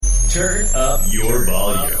Turn up your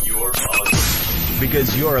volume.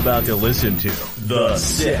 Because you're about to listen to The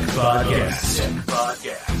Sick Podcast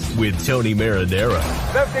with Tony Marinaro.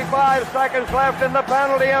 55 seconds left in the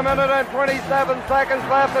penalty, a minute and 27 seconds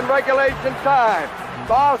left in regulation time.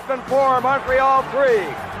 Boston 4, Montreal 3.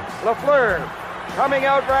 Lafleur coming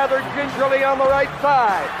out rather gingerly on the right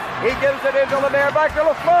side. He gives it into Lemaire, back to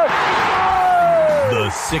Lafleur. The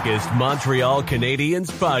sickest Montreal Canadiens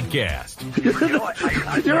podcast.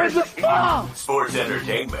 You're in the ball! Sports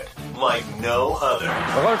entertainment like no other.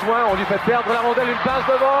 Rejoint, on lui fait perdre la rondelle, une passe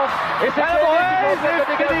devant. Et c'est le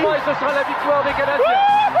dégagement et ce sera la victoire des Canadiens.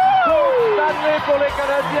 Stanley pour les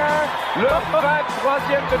Canadiens, le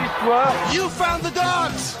 23e de l'histoire. You found the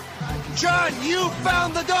dogs! John, you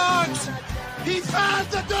found the dogs! He found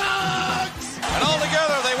the dogs! And all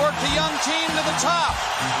together, they work the young team to the top.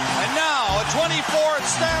 And now, a 24th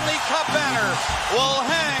Stanley Cup banner will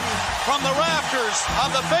hang from the rafters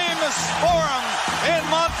of the famous Forum in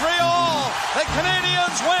Montreal. The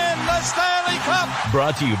Canadiens win the Stanley Cup.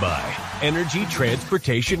 Brought to you by Energy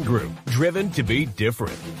Transportation Group. Driven to be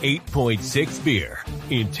different. 8.6 beer.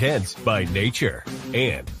 Intense by nature.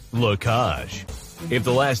 And Locage. If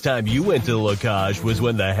the last time you went to Locage was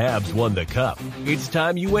when the Habs won the Cup, it's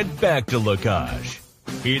time you went back to Locage.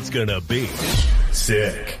 It's gonna be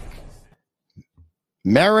sick.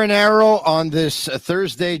 Marinaro on this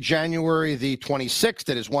Thursday, January the 26th.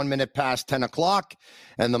 It is 1 minute past 10 o'clock,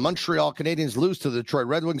 and the Montreal Canadiens lose to the Detroit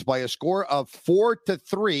Red Wings by a score of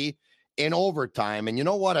 4-3 in overtime. And you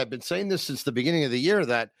know what? I've been saying this since the beginning of the year,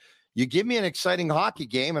 that you give me an exciting hockey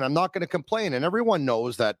game, and I'm not going to complain. And everyone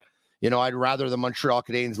knows that, you know, I'd rather the Montreal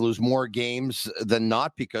Canadiens lose more games than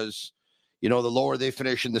not, because, you know, the lower they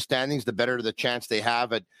finish in the standings, the better the chance they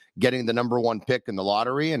have at getting the number one pick in the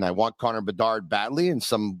lottery. And I want Connor Bedard badly, and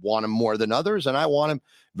some want him more than others. And I want him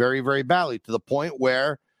very, very badly, to the point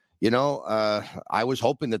where, you know, I was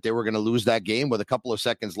hoping that they were going to lose that game with a couple of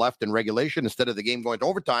seconds left in regulation instead of the game going to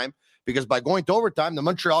overtime, because by going to overtime, the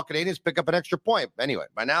Montreal Canadiens pick up an extra point. Anyway,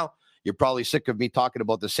 by now, you're probably sick of me talking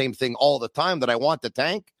about the same thing all the time, that I want the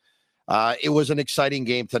tank. It was an exciting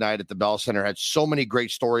game tonight at the Bell Center. Had so many great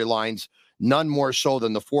storylines, none more so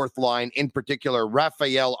than the fourth line, in particular,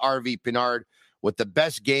 Raphael R.V. Pinard with the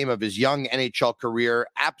best game of his young NHL career.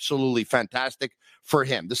 Absolutely fantastic for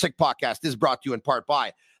him. The Sick Podcast is brought to you in part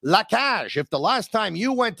by La Cage. If the last time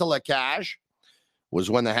you went to La Cage was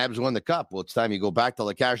when the Habs won the Cup, well, it's time you go back to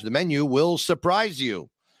La Cage. The menu will surprise you.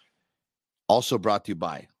 Also brought to you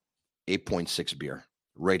by 8.6 beer,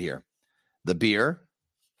 right here. The beer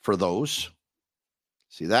for those,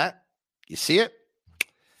 see that? You see it?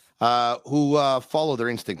 Who follow their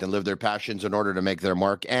instinct and live their passions in order to make their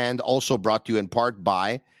mark. And also brought to you in part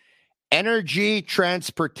by Energy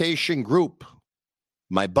Transportation Group.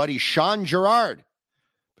 My buddy Sean Girard,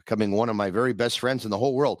 becoming one of my very best friends in the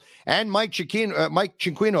whole world. And Mike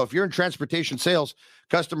Cinquino, if you're in transportation sales,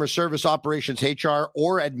 customer service, operations, HR,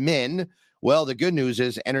 or admin, well, the good news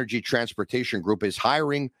is Energy Transportation Group is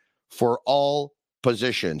hiring for all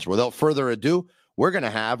positions. Without further ado, we're going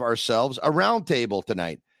to have ourselves a roundtable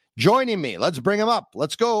tonight. Joining me, let's bring him up.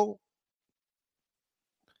 Let's go.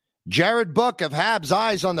 Jared Book of Habs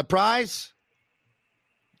Eyes on the Prize.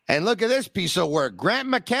 And look at this piece of work. Grant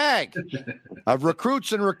McCagg of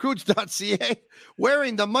Recruits and Recruits.ca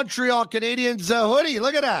wearing the Montreal Canadiens hoodie.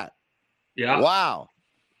 Look at that. Yeah. Wow.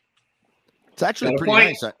 It's actually pretty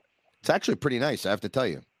nice. It's actually pretty nice, I have to tell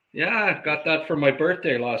you. Yeah, got that for my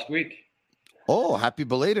birthday last week. Oh, happy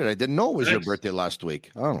belated. I didn't know it was your birthday last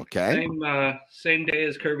week. Oh, okay. Same day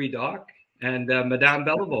as Kirby Doc and Madame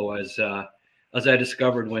Bellevaux, as I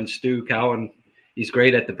discovered when Stu Cowan, he's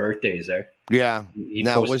great at the birthdays there. Yeah. He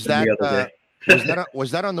now, was that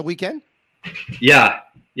was that on the weekend? Yeah,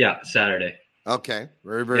 Saturday. Okay.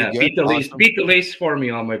 Very, very good. Beat the Leafs for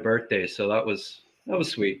me on my birthday, so that was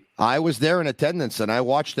sweet. I was there in attendance, and I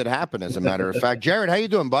watched it happen, as a matter of fact. Jared, how you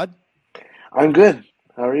doing, bud? I'm good.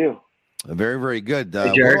 How are you? Very, very good.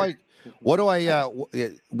 Hey, Jared. What do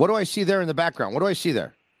I see there in the background? What do I see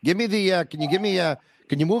there? Give me the. Can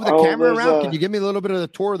you move the camera around? Can you give me a little bit of the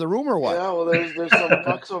tour of the room, or what? Yeah, well, there's some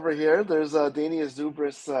pucks over here. There's Dania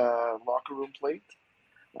Zubris locker room plate.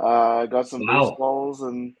 Got some baseballs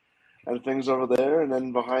and things over there, and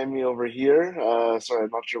then behind me over here. Sorry,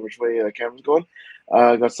 I'm not sure which way the camera's going.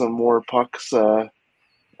 Got some more pucks,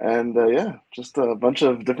 and just a bunch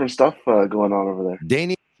of different stuff going on over there.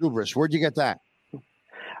 Dania Zubris, where'd you get that?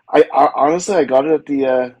 I honestly, I got it at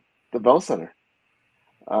the Bell Center.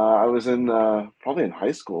 I was probably in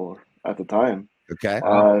high school at the time. Okay.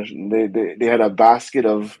 They had a basket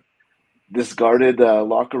of discarded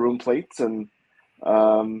locker room plates, and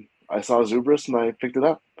I saw Zubris and I picked it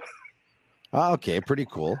up. Oh, okay, pretty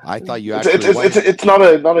cool. I thought you it's not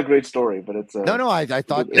a great story, but it's no. I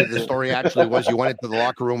thought the story actually was you went into the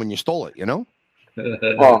locker room and you stole it. You know.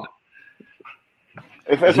 Well,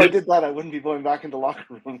 if I did that, I wouldn't be going back into the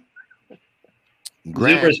locker room.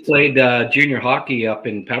 Zubers played junior hockey up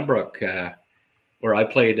in Pembroke, where I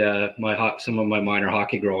played some of my minor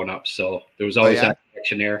hockey growing up. So there was always that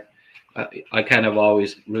connection there. I kind of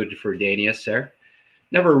always rooted for Danius there.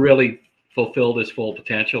 Never really fulfilled his full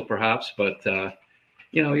potential, perhaps, but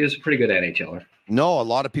he was a pretty good NHLer. No, a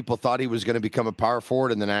lot of people thought he was going to become a power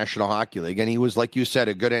forward in the National Hockey League, and he was, like you said,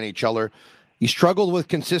 a good NHLer. He struggled with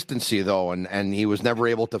consistency, though, and he was never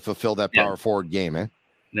able to fulfill that power forward game, eh?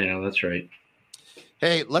 Yeah, that's right.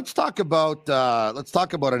 Hey, let's talk about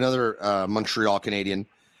another Montreal Canadian,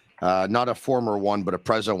 not a former one, but a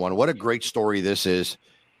present one. What a great story this is.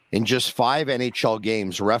 In just 5 NHL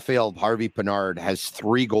games, Raphael Harvey-Pinard has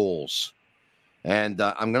 3 goals. And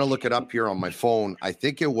I'm going to look it up here on my phone. I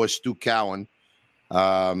think it was Stu Cowan.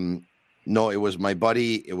 No, it was my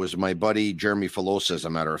buddy Jeremy Filosa, as a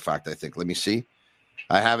matter of fact, I think. Let me see.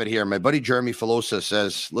 I have it here. My buddy Jeremy Filosa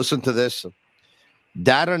says, listen to this.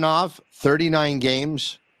 Dadonov, 39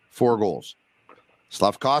 games, 4 goals.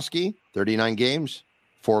 Slavkovsky, 39 games,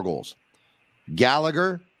 4 goals.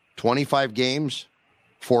 Gallagher, 25 games,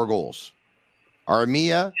 4 goals.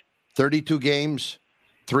 Armia, 32 games,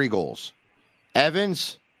 3 goals.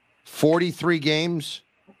 Evans, 43 games,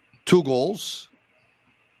 2 goals.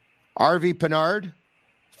 Harvey-Pinard,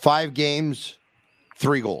 5 games,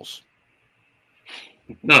 3 goals.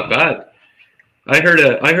 Not bad. I heard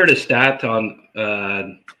a stat on.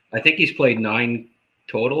 I think he's played 9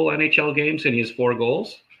 total NHL games and he has 4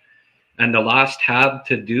 goals. And the last Hab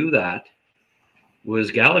to do that was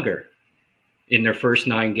Gallagher in their first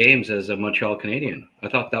 9 games as a Montreal Canadian. I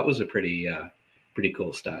thought that was a pretty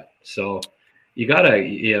cool stat. So you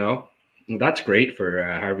gotta, that's great for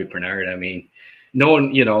Harvey-Pinard. I mean, no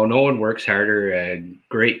one works harder. A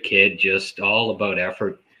great kid, just all about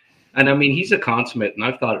effort. And I mean, he's a consummate, and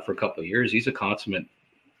I've thought it for a couple of years. He's a consummate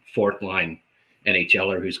 4th line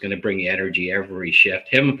NHLer who's going to bring energy every shift.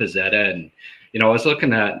 Him and Pizzetta, and I was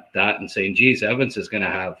looking at that and saying, "Geez, Evans is going to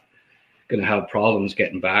have problems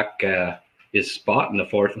getting back his spot in the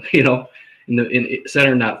 4th, in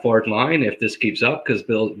centering that 4th line if this keeps up, because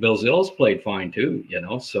Bill Zill's played fine too,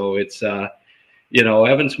 So it's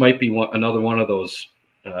Evans might be another one of those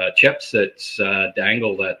chips that's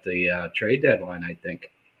dangled at the trade deadline, I think.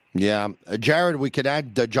 Yeah. Jared, we could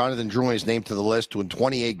add Jonathan Drouin's name to the list. In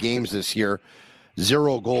 28 games this year,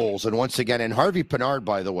 0 goals. And once again, and Harvey-Pinard,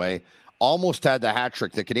 by the way, almost had the hat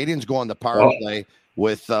trick. The Canadians go on the power play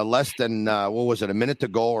with less than, a minute to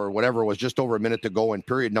go or whatever. It was just over a minute to go in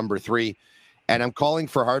period number 3. And I'm calling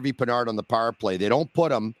for Harvey-Pinard on the power play. They don't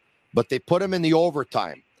put him, but they put him in the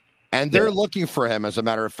overtime. And they're looking for him, as a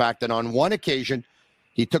matter of fact. And on one occasion,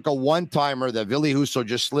 he took a one-timer that Ville Husso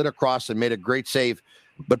just slid across and made a great save.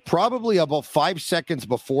 But probably about 5 seconds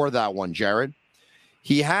before that one, Jared,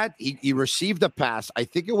 he received a pass. I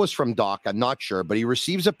think it was from Doc. I'm not sure, but he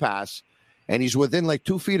receives a pass, and he's within like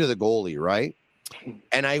 2 feet of the goalie, right?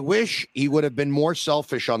 And I wish he would have been more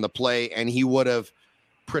selfish on the play, and he would have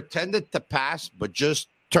pretended to pass, but just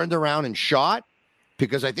turned around and shot,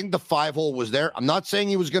 because I think the 5-hole was there. I'm not saying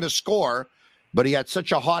he was going to score, but he had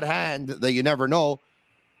such a hot hand that you never know.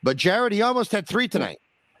 But Jared, he almost had 3 tonight.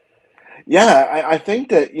 Yeah, I think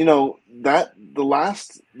that,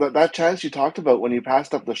 that chance you talked about when he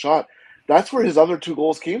passed up the shot, that's where his other 2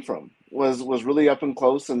 goals came from, was really up and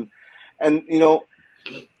close. And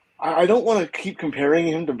I don't want to keep comparing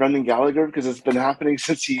him to Brendan Gallagher, because it's been happening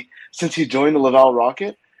since he joined the Laval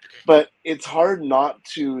Rocket, but it's hard not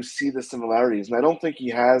to see the similarities. And I don't think he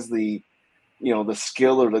has the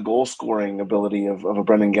skill or the goal scoring ability of a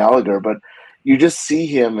Brendan Gallagher, but you just see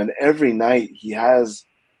him, and every night he has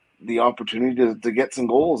the opportunity to get some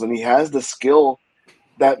goals, and he has the skill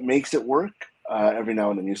that makes it work every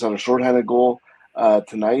now and then. You saw a shorthanded goal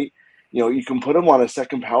tonight. You can put him on a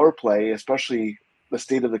second power play, especially the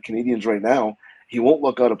state of the Canadians right now. He won't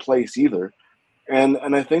look out of place either. And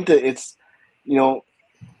I think that it's,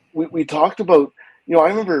 we talked about, I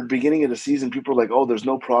remember beginning of the season, people were like, oh, there's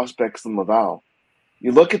no prospects in Laval.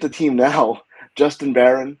 You look at the team now, Justin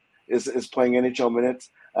Barron is playing NHL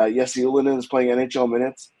minutes. Jesse Ylönen is playing NHL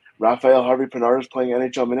minutes. Raphael Harvey-Pinard is playing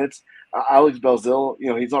NHL minutes. Alex Belzile,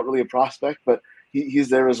 he's not really a prospect, but he's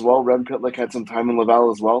there as well. Rem Pitlick had some time in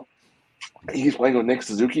Laval as well. He's playing with Nick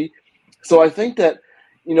Suzuki. So I think that,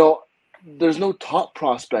 there's no top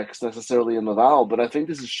prospects necessarily in Laval, but I think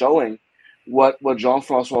this is showing what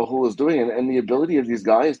Jean-François Houle is doing, and the ability of these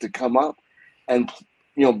guys to come up and,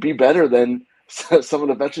 be better than some of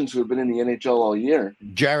the veterans who have been in the NHL all year.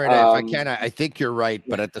 Jared, if I can, I think you're right,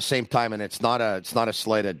 but at the same time, and it's not a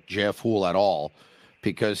slight at Jeff Houle at all,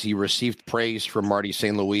 because he received praise from Marty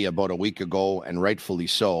St. Louis about a week ago, and rightfully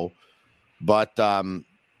so. But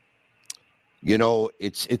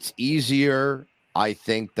it's easier, I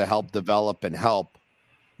think, to help develop and help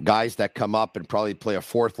guys that come up and probably play a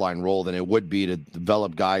fourth line role than it would be to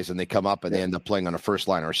develop guys and they come up and they end up playing on a first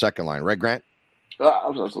line or a second line, right, Grant?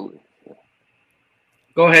 Absolutely. Yeah.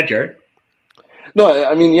 Go ahead, Jared. No,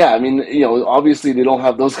 I mean, obviously they don't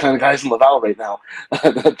have those kind of guys in Laval right now.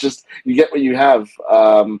 That just, you get what you have.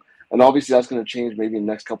 And obviously that's going to change maybe in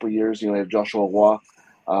the next couple of years. You have Joshua Roy,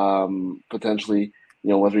 potentially,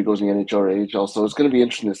 whether he goes in the NHL or AHL. So it's going to be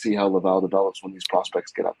interesting to see how Laval develops when these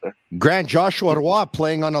prospects get up there. Grant, Joshua Roy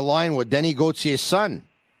playing on a line with Denis Gautier's son.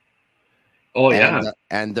 Oh, yeah.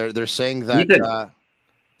 And they're saying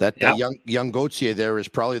that young Gauthier there is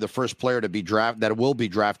probably the first player to be that will be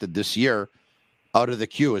drafted this year out of the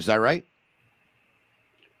queue. Is that right?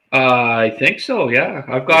 I think so, yeah.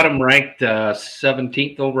 I've got him ranked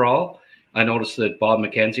 17th overall. I noticed that Bob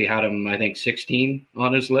McKenzie had him, I think, 16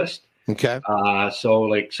 on his list. Okay. So,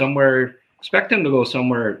 like, expect him to go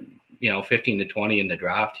somewhere, 15 to 20 in the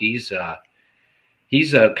draft. He's a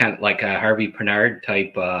kind of like a Harvey Pinard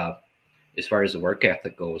type as far as the work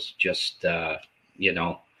ethic goes. Just,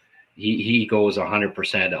 he goes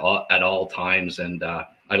 100% at all times, and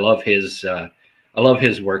I love his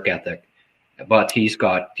work ethic. But he's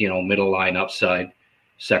got middle line upside,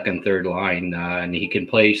 second, third line, and he can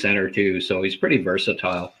play center too. So he's pretty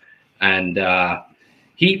versatile, and I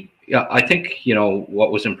think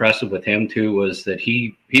what was impressive with him too was that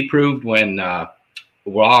he proved when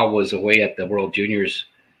Raw was away at the World Juniors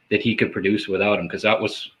that he could produce without him, because that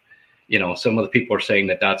was. Some of the people are saying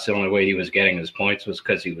that that's the only way he was getting his points was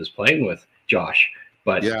because he was playing with Josh.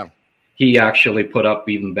 But he actually put up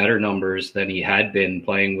even better numbers than he had been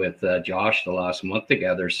playing with Josh the last month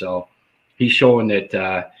together. So he's showing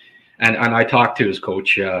that. And I talked to his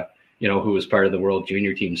coach, who was part of the World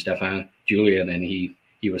Junior team, Stefan Julian, and he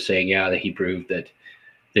was saying, that he proved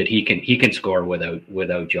that he can score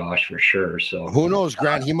without Josh for sure. So who knows,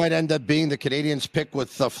 Grant? He might end up being the Canadians' pick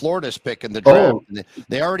with Florida's pick in the draft.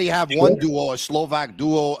 They already have one duo, a Slovak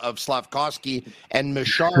duo of Slavkovsky and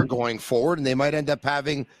Michar going forward, and they might end up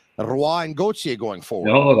having Roy and Gauthier going forward.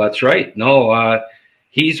 No, that's right. No,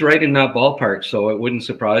 he's right in that ballpark. So it wouldn't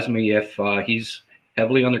surprise me if he's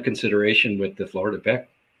heavily under consideration with the Florida pick.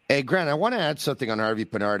 Hey, Grant, I want to add something on Harvey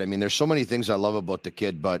Pinard. I mean, there's so many things I love about the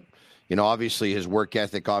kid, but obviously his work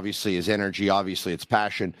ethic, obviously his energy, obviously it's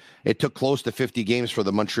passion. It took close to 50 games for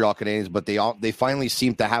the Montreal Canadiens, but they finally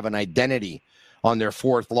seem to have an identity on their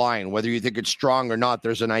fourth line. Whether you think it's strong or not,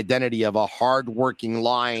 there's an identity of a hard-working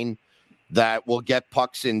line that will get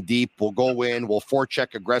pucks in deep, will go in, will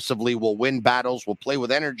forecheck aggressively, will win battles, will play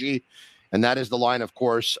with energy. And that is the line, of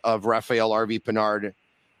course, of Raphael Harvey Pinard,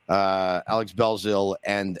 Alex Belzil,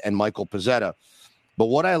 and Michael Pezzetta. But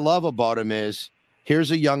what I love about him is,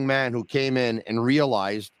 here's a young man who came in and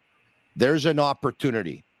realized there's an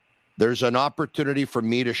opportunity. There's an opportunity for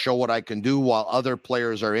me to show what I can do while other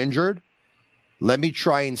players are injured. Let me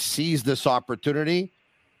try and seize this opportunity.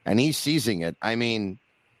 And he's seizing it. I mean,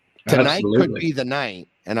 tonight could be the night.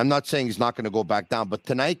 And I'm not saying he's not going to go back down, but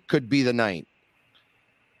tonight could be the night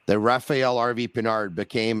that Raphael Harvey Pinard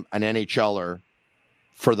became an NHLer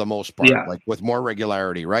for the most part, like with more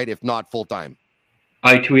regularity, right? If not full time.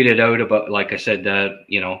 I tweeted out about, like I said,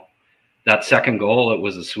 that second goal, it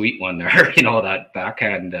was a sweet one there, that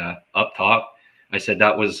backhand up top. I said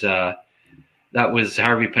that was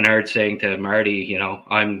Harvey Pinard saying to Marty,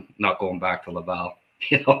 I'm not going back to Laval,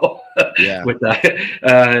 with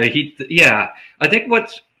that. I think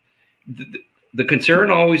what's the concern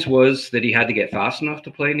always was that he had to get fast enough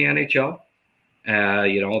to play in the NHL.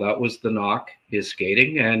 That was the knock, his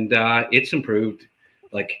skating, and it's improved.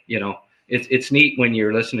 It's neat when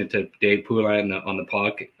you're listening to Dave Poulin on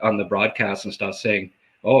the broadcast and stuff saying,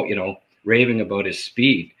 raving about his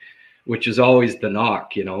speed, which is always the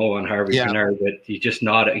knock, on Harvey Pinard, that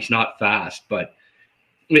he's not fast, but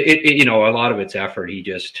a lot of it's effort. He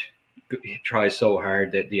tries so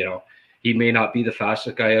hard that, he may not be the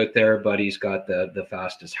fastest guy out there, but he's got the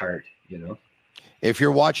fastest heart, If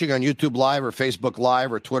you're watching on YouTube Live or Facebook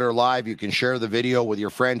Live or Twitter Live, you can share the video with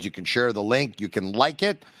your friends. You can share the link. You can like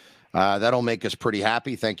it. That'll make us pretty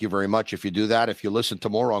happy. Thank you very much if you do that. If you listen to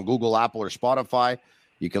more on Google, Apple, or Spotify,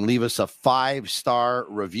 you can leave us a 5-star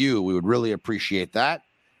review. We would really appreciate that.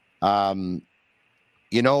 In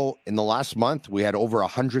the last month, we had over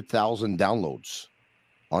 100,000 downloads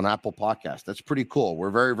on Apple Podcasts. That's pretty cool.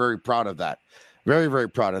 We're very, very proud of that. Very, very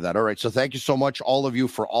proud of that. All right, so thank you so much, all of you,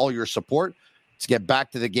 for all your support. Let's get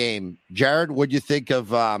back to the game. Jared, what do you think of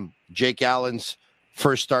Jake Allen's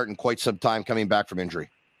first start in quite some time coming back from injury?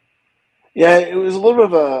 Yeah, it was a little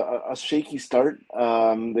bit of a shaky start.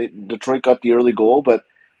 Detroit got the early goal, but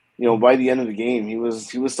by the end of the game, he was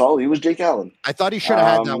solid. He was Jake Allen. I thought he should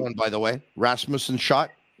have had that one, by the way. Rasmussen's shot.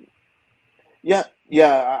 Yeah.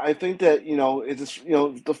 I think that it's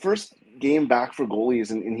the first game back for goalies,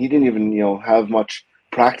 and he didn't even have much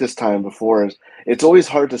practice time before. It's always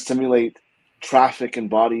hard to simulate traffic and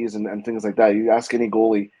bodies and things like that. You ask any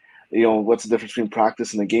goalie, what's the difference between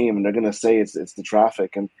practice and the game, and they're going to say it's the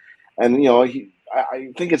traffic. And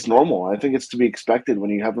I think it's normal. I think it's to be expected when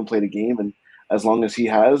you haven't played a game and as long as he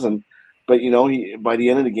has. But he by the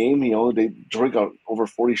end of the game, Detroit got over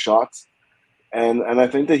 40 shots, and I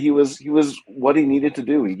think that he was what he needed to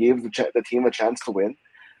do. He gave the team a chance to win,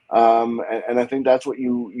 and I think that's what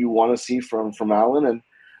you want to see from Allen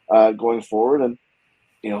and going forward. And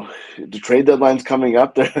the trade deadline's coming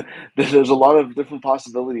up. There's a lot of different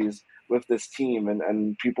possibilities with this team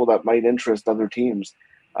and people that might interest other teams.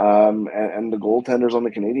 And the goaltenders on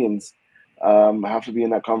the Canadiens have to be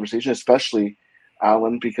in that conversation, especially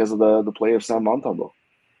Allen, because of the play of Sam Montembeault.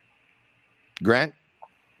 Grant?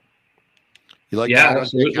 You like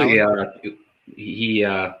absolutely. He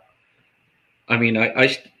I mean,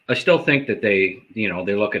 I still think that they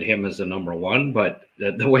look at him as the number one, but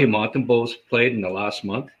the way Montembeault's played in the last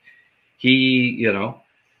month, he,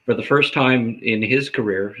 for the first time in his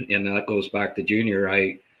career, and that goes back to junior,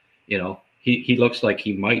 he looks like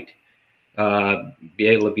he might be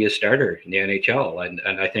able to be a starter in the NHL.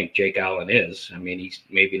 And I think Jake Allen is. I mean, he's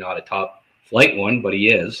maybe not a top flight one, but he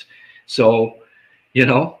is. So,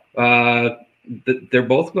 they're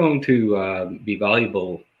both going to be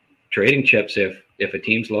valuable trading chips if a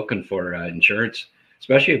team's looking for insurance,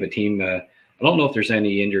 especially if a team, I don't know if there's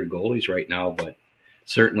any injured goalies right now, but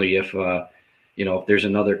certainly if there's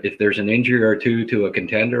an injury or two to a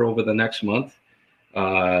contender over the next month,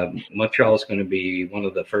 Montreal is going to be one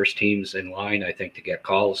of the first teams in line, I think, to get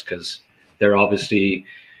calls, because they're obviously,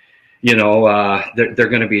 they're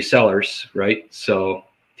going to be sellers, right? So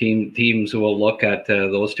teams will look at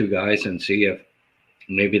those two guys and see if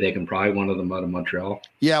maybe they can pry one of them out of Montreal.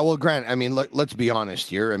 Yeah, well, Grant, I mean, let's be honest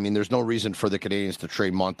here. I mean, there's no reason for the Canadiens to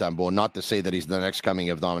trade Montembeault, not to say that he's the next coming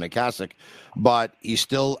of Dominik Hasek, but he's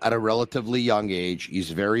still at a relatively young age. He's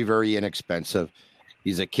very, very inexpensive.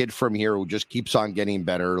 He's a kid from here who just keeps on getting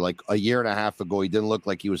better. Like a year and a half ago, he didn't look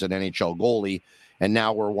like he was an NHL goalie. And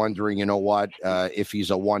now we're wondering, if he's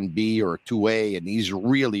a 1B or a 2A. And he's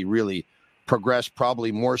really, really progressed,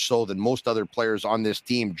 probably more so than most other players on this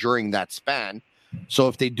team during that span. So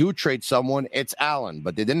if they do trade someone, it's Allen.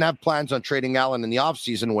 But they didn't have plans on trading Allen in the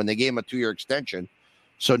offseason when they gave him a 2-year extension.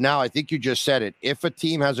 So now I think you just said it. If a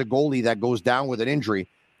team has a goalie that goes down with an injury,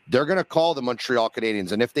 they're going to call the Montreal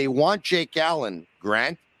Canadiens. And if they want Jake Allen,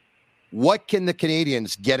 Grant, what can the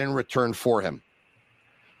Canadiens get in return for him?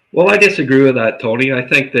 Well, I disagree with that, Tony. I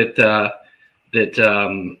think that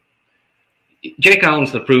Jake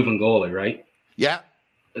Allen's the proven goalie, right? Yeah.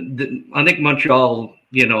 I think Montreal,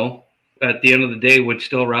 at the end of the day, would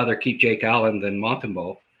still rather keep Jake Allen than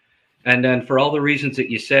Montembeault. And then for all the reasons that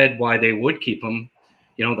you said why they would keep him,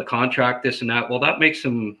 the contract, this and that, well,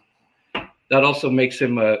 that also makes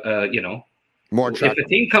him more attractive. If a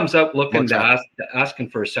team comes up looking asking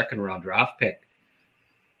for a second-round draft pick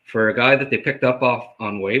for a guy that they picked up off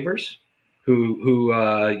on waivers, who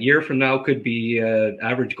a year from now could be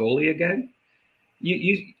average goalie again,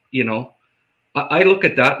 I look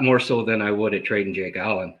at that more so than I would at trading Jake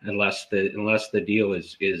Allen, unless the deal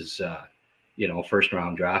is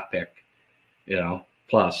first-round draft pick,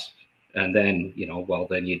 plus, and then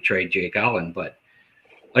then you trade Jake Allen, but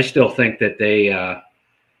I still think that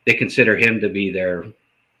they consider him to be their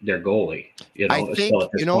goalie. I think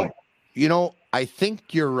I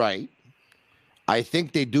think you're right. I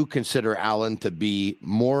think they do consider Allen to be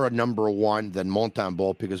more a number one than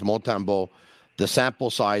Montembeault, because Montembeault, the sample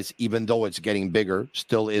size, even though it's getting bigger,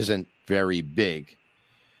 still isn't very big.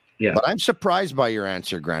 Yeah. But I'm surprised by your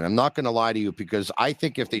answer, Grant. I'm not going to lie to you, because I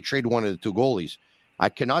think if they trade one of the two goalies, I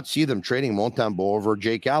cannot see them trading Montembeault over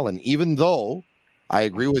Jake Allen, even though I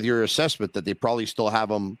agree with your assessment that they probably still have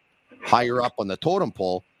him higher up on the totem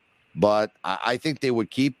pole. But I think they would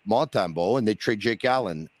keep Montembeault and they trade Jake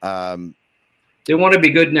Allen. They want to be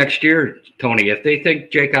good next year, Tony. If they think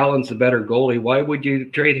Jake Allen's the better goalie, why would you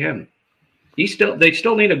trade him? They still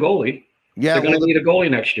need a goalie. Yeah, they're going to need a goalie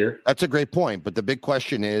next year. That's a great point. But the big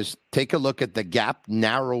question is, take a look at the gap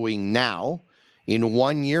narrowing now. In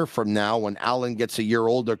 1 year from now, when Allen gets a year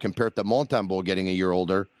older compared to Montembeault getting a year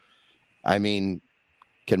older, I mean,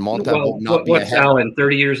 can Montembeault not be what's ahead? Allen,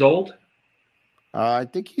 30 years old? I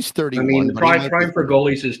think he's 31. I mean, but prime for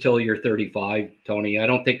goalies is till you're 35, Tony. I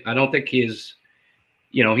don't think he's,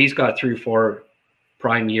 he's got 3-4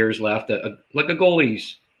 prime years left. Like a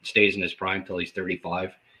goalie stays in his prime till he's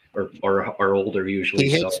 35 or older usually.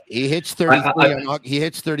 He hits 33. He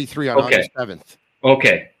hits 33 on August 7th.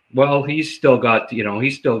 Okay. Well, he's still got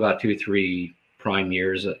 2-3 prime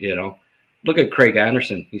years. Look at Craig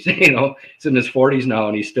Anderson. He's he's in his 40s now,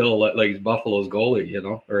 and he's still like Buffalo's goalie.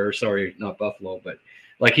 Or sorry, not Buffalo, but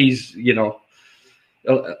like he's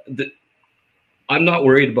I'm not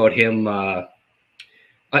worried about him.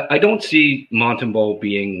 I don't see Montembeault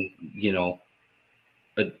being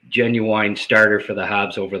a genuine starter for the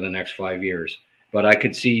Habs over the next 5 years, but I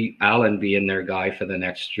could see Allen being their guy for the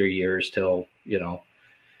next 3 years till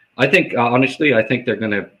I think honestly, I think they're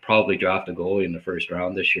going to probably draft a goalie in the first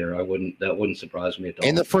round this year. That wouldn't surprise me at all.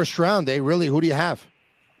 In the first round, who do you have?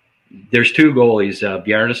 There's two goalies,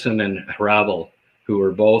 Bjarnason and Hrabal, who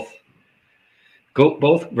are both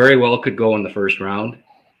very well could go in the first round,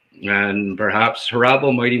 and perhaps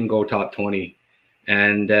Hrabal might even go top 20.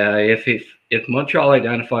 And if Montreal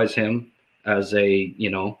identifies him as a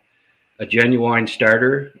genuine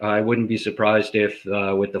starter, I wouldn't be surprised if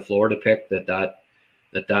with the Florida pick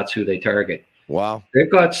that's who they target. Wow.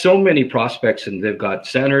 They've got so many prospects, and they've got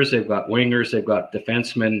centers, they've got wingers, they've got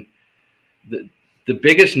defensemen. The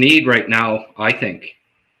biggest need right now, I think,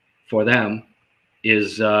 for them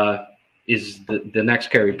is the next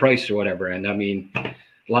Carey Price or whatever. And I mean,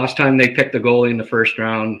 last time they picked a goalie in the first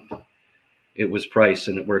round, it was Price,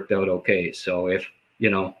 and it worked out okay. So if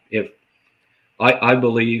I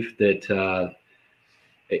believe that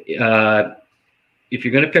if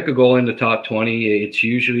you're going to pick a goal in the top 20, it's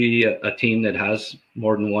usually a team that has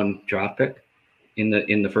more than one draft pick in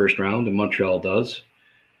the first round, and Montreal does.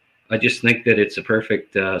 I just think that it's a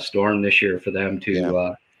perfect storm this year for them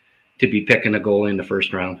to be picking a goal in the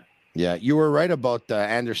first round. Yeah, you were right about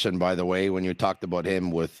Anderson, by the way, when you talked about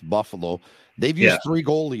him with Buffalo. They've used 3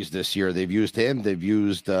 goalies this year. They've used him, they've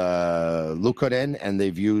used Luukkonen, and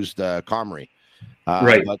they've used Comrie.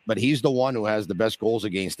 Right, but he's the one who has the best goals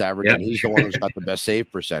against average, and he's the one who's got the best save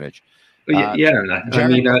percentage. Jared, I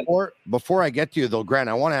mean, before I get to you though, Grant,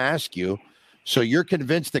 I want to ask you. So you're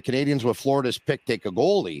convinced the Canadians with Florida's pick take a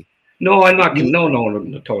goalie? No, I'm not.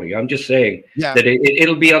 No, Tony. I'm just saying that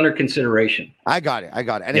it'll be under consideration. I got it.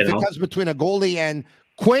 And if it comes between a goalie and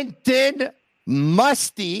Quentin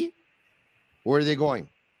Musty, where are they going?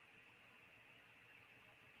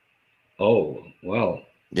 Oh, well.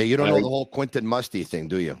 Yeah, you don't know the whole Quentin Musty thing,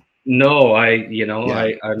 do you? No, I mean.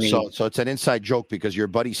 So it's an inside joke because your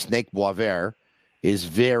buddy Snake Boisvert is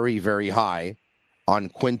very, very high on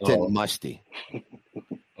Quentin Musty.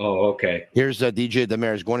 Oh, okay. Here's DJ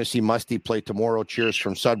Demers going to see Musty play tomorrow. Cheers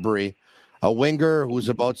from Sudbury. A winger who's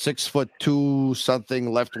about 6'2"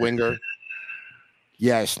 something, left winger.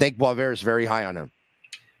 Yeah, Snake Boisvert is very high on him.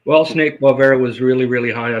 Well, Snake Boisvert was really,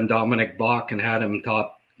 really high on Dominic Bach and had him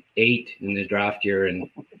top 8 in the draft year. And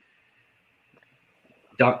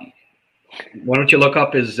why don't you look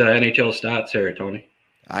up his NHL stats here, Tony?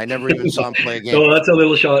 I never even saw him play a game. So that's a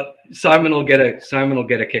little shot. Simon will get a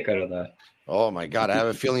kick out of that. Oh my God! I have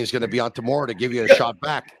a feeling he's going to be on tomorrow to give you a shot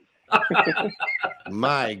back.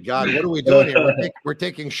 My God, what are we doing here? We're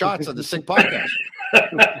taking shots on the Sick Podcast.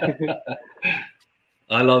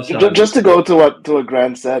 I love Simon. Just to go to what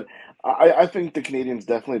Grant said. I think the Canadians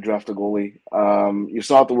definitely draft a goalie. You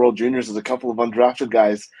saw at the World Juniors, there's a couple of undrafted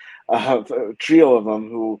guys, a trio of them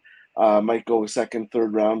who might go second,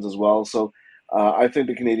 third rounds as well. So I think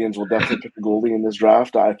the Canadians will definitely pick a goalie in this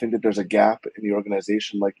draft. I think that there's a gap in the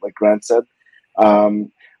organization, like Grant said.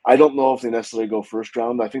 I don't know if they necessarily go first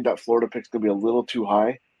round. I think that Florida pick's going to be a little too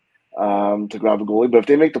high to grab a goalie. But if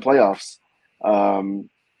they make the playoffs,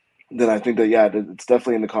 then I think that, it's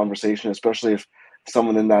definitely in the conversation, especially if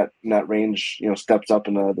someone in that range, steps up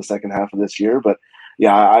in the second half of this year. But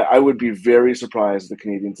I would be very surprised if the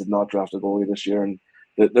Canadians did not draft a goalie this year. And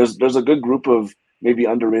there's a good group of maybe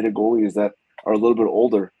underrated goalies that are a little bit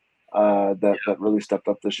older that really stepped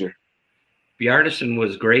up this year. Bjarnason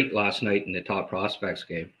was great last night in the top prospects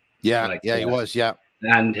game. Yeah, he was. Yeah,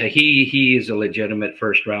 and he is a legitimate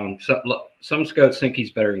first round. So, look, some scouts think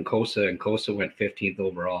he's better than Kosa, and Kosa went 15th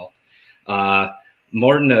overall.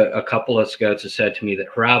 More than a couple of scouts have said to me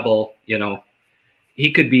that Hrabal,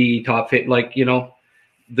 he could be top fit. Like,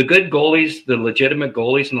 the good goalies, the legitimate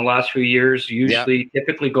goalies in the last few years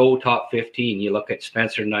typically go top 15. You look at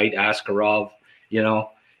Spencer Knight, Askarov,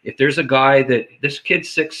 if there's a guy that this kid's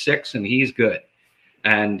 6'6" and he's good.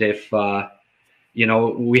 And if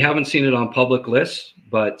We haven't seen it on public lists,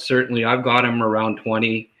 but certainly I've got him around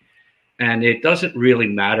 20. And it doesn't really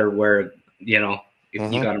matter where, if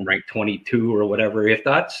you got him ranked 22 or whatever.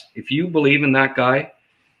 If you believe in that guy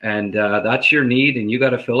and that's your need and you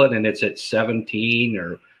got to fill it and it's at 17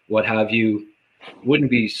 or what have you, wouldn't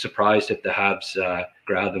be surprised if the Habs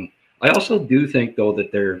grab them. I also do think, though,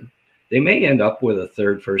 that they may end up with a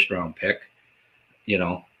third first-round pick.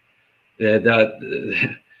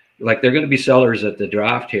 Like they're going to be sellers at the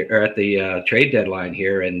draft here or at the trade deadline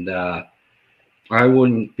here, and I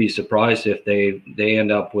wouldn't be surprised if they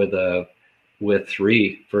end up with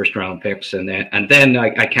 3 first-round picks, and then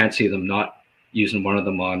I can't see them not using one of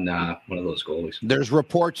them on one of those goalies. There's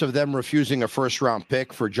reports of them refusing a first-round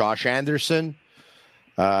pick for Josh Anderson.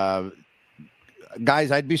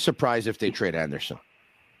 Guys, I'd be surprised if they trade Anderson.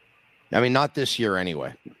 I mean, not this year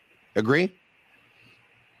anyway. Agree?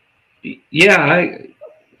 Yeah,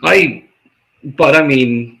 but I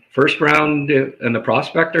mean, first round and a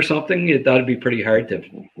prospect or something, that'd be pretty hard to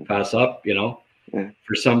pass up,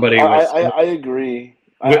 for somebody. I agree.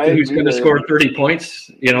 Who's going to score 30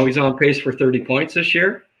 points? He's on pace for 30 points this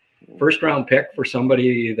year. First round pick for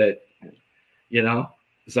somebody that,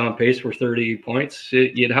 is on pace for 30 points.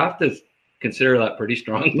 You'd have to consider that pretty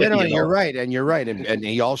strongly. You're right, and you're right, and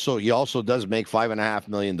he also does make $5.5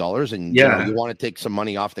 million, and you want to take some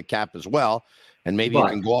money off the cap as well, and maybe you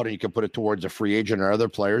can go out and you can put it towards a free agent or other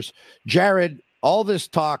players. Jared, all this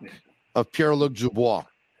talk of Pierre-Luc Dubois,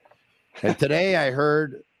 and today I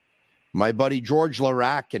heard my buddy George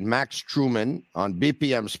Larac and Max Truman on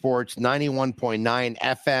BPM Sports 91.9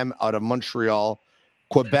 FM out of Montreal,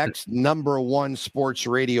 Quebec's #1 sports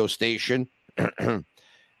radio station.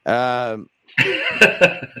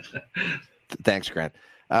 Thanks, Grant.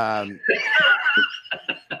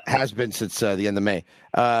 Has been since the end of May.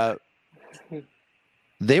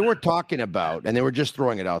 They were talking about, and they were just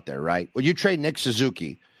throwing it out there, right? Would you trade Nick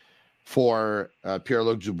Suzuki for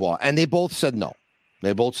Pierre-Luc Dubois? And they both said no.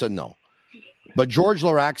 But George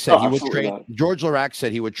Larac said he would trade. Not. George Larac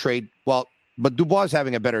said he would trade. Well, but Dubois is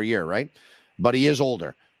having a better year, right? But he is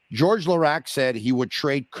older. George Larac said he would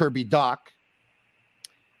trade Kirby Dach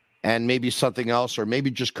and maybe something else, or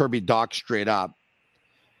maybe just Kirby Dach straight up.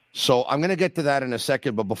 So I'm going to get to that in a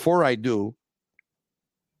second. But before I do,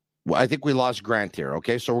 I think we lost Grant here.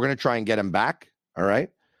 Okay, so we're going to try and get him back. All right.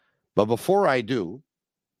 But before I do,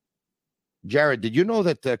 Jared, did you know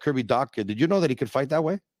that Kirby Dach? Did you know that he could fight that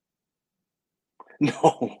way?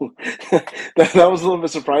 No, that was a little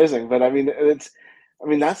bit surprising. But I mean, that's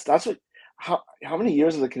what. How many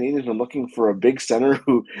years have the Canadians been looking for a big center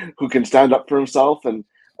who can stand up for himself and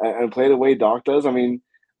play the way Dach does? I mean,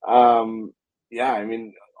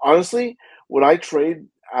 honestly, would I trade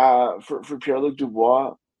for Pierre-Luc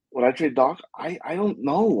Dubois? Would I trade Dach? I don't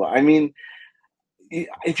know. I mean,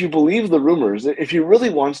 if you believe the rumors, if he really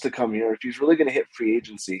wants to come here, if he's really going to hit free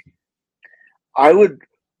agency, I would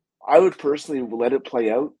personally let it play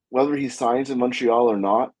out, whether he signs in Montreal or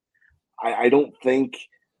not. I don't think,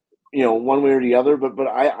 one way or the other, but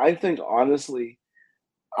I think honestly,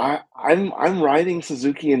 I'm riding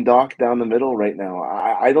Suzuki and Dach down the middle right now.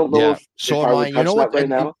 I don't know if I would touch that right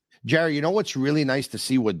now. Jerry, what's really nice to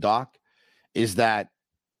see with Dach is that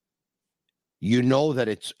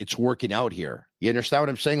that it's working out here. You understand what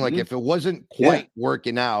I'm saying? Like if it wasn't quite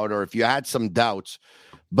working out, or if you had some doubts,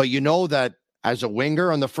 but that as a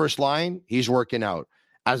winger on the first line, he's working out.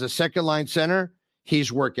 As a second line center, he's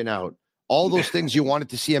working out. All those things you wanted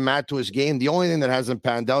to see him add to his game. The only thing that hasn't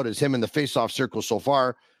panned out is him in the faceoff circle so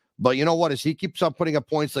far. But you know what? As he keeps on putting up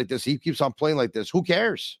points like this, he keeps on playing like this. Who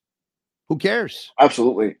cares?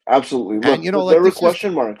 Absolutely. Look, and there were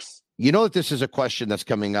question marks. That this is a question that's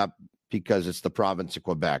coming up because it's the province of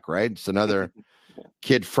Quebec, right? It's another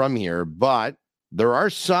kid from here. But there are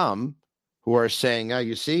some who are saying,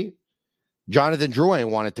 you see, Jonathan Drouin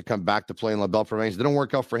wanted to come back to play in La Belle Province. It didn't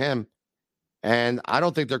work out for him. And I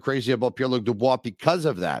don't think they're crazy about Pierre-Luc Dubois because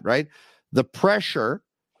of that, right? The pressure,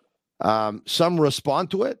 some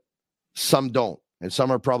respond to it, some don't. And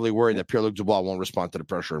some are probably worried that Pierre-Luc Dubois won't respond to the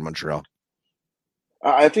pressure in Montreal.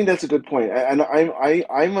 I think that's a good point. And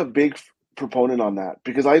I'm a big proponent on that,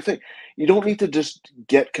 because I think you don't need to just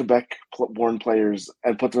get Quebec-born players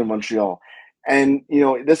and put them in Montreal. And,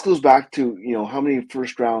 this goes back to, how many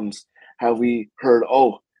first rounds have we heard,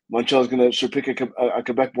 Montreal's should pick a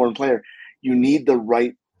Quebec-born player. You need the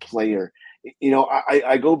right player.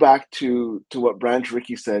 I go back to what Branch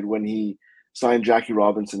Rickey said when he signed Jackie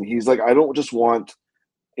Robinson. He's like, I don't just want,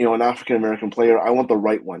 an African-American player. I want the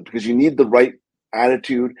right one, because you need the right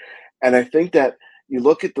attitude. And I think that you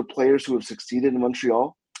look at the players who have succeeded in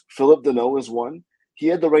Montreal. Philip Deneau is one. He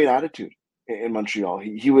had the right attitude. in Montreal.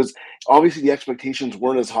 He was obviously, the expectations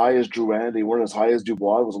weren't as high as Drouin. They weren't as high as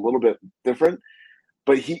Dubois. It was a little bit different,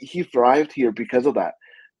 but he thrived here because of that.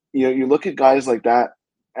 You look at guys like that,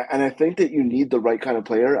 and I think that you need the right kind of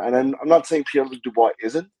player. And I'm not saying Pierre-Luc Dubois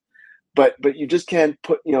isn't, but you just can't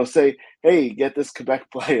say, hey, get this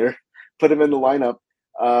Quebec player, put him in the lineup,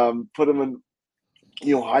 put him in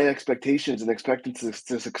high expectations and expect him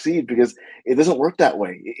to succeed, because it doesn't work that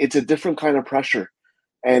way. It's a different kind of pressure,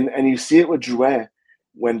 and you see it with Drouin.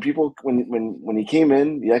 When he came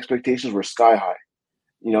in, the expectations were sky high.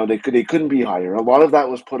 They couldn't be higher. A lot of that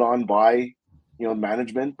was put on by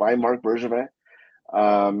management, by Marc Bergevin.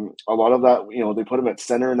 A lot of that, they put him at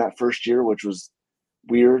center in that first year, which was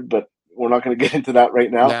weird, but we're not going to get into that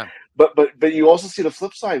right now. Yeah. But you also see the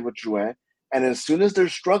flip side with Drouin, and as soon as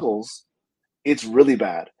there's struggles, it's really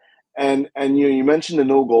bad. And you mentioned the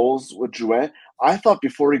no goals with Drouin. I thought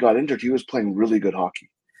before he got injured, he was playing really good hockey.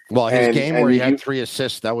 Well, his game where he had 3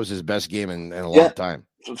 assists, that was his best game in a long time.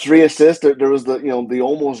 3 assists. There was the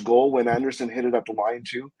almost goal when Anderson hit it at the line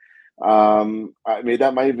too. I mean,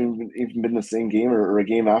 that might have even been the same game or a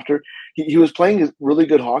game after. He was playing really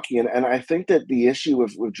good hockey, and I think that the issue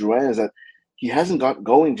with Drouin is that he hasn't got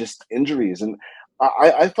going, just injuries. And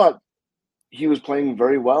I thought he was playing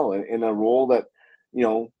very well in a role that,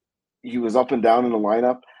 he was up and down in the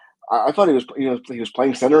lineup. I thought he was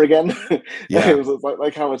playing center again. Yeah. It was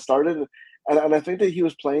like how it started. And I think that he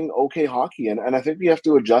was playing okay hockey. And I think we have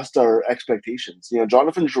to adjust our expectations.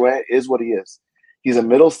 Jonathan Drouin is what he is. He's a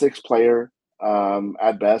middle six player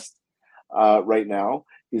at best right now.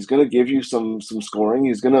 He's going to give you some scoring.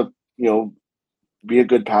 He's going to, be a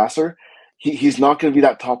good passer. He's not going to be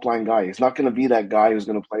that top line guy. He's not going to be that guy who's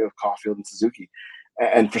going to play with Caulfield and Suzuki.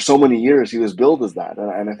 And for so many years, he was billed as that.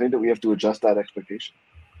 And I think that we have to adjust that expectation.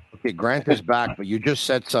 Okay, Grant is back, but you just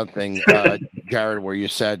said something, Jared, where you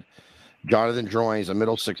said Jonathan Drouin is a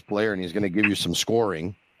middle six player and he's going to give you some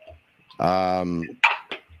scoring. Offense.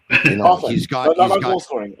 He's got goal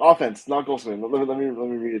scoring. Offense, not goal scoring. Let me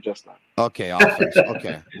readjust that. Okay, offense.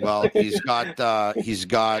 Okay. Well, he's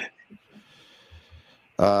got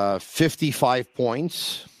 55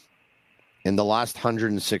 points in the last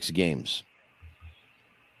 106 games.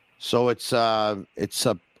 So it's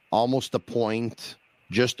almost a point,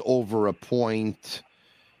 just over a point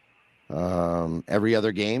every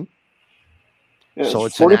other game. Yeah, so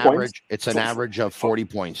it's an average. Points. It's an average of 40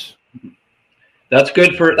 points. That's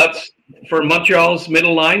good for Montreal's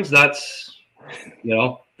middle lines. That's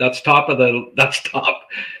top of the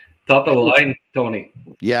line, Tony.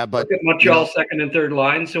 Yeah, but look at Montreal's second and third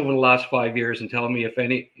lines over the last 5 years and tell me if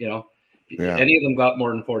any of them got more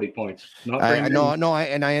than 40 points.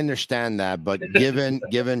 I understand that, but given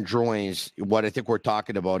Drouin's, what I think we're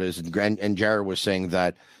talking about is, and Jared was saying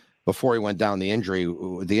that before he went down the injury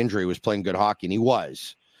was playing good hockey, and he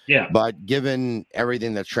was. Yeah. But given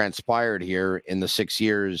everything that's transpired here in the 6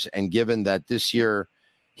 years, and given that this year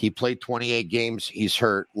he played 28 games, he's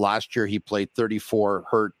hurt. Last year he played 34,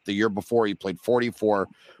 hurt. The year before he played 44,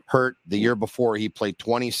 hurt. The year before he played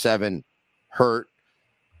 27, hurt.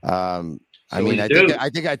 I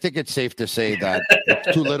think it's safe to say that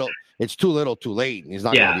it's too little. It's too little, too late, and he's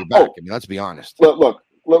not going to be back. I mean, let's be honest. Look.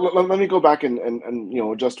 Let me go back and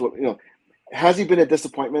adjust what Has he been a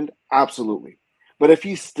disappointment? Absolutely. But if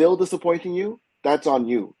he's still disappointing you, that's on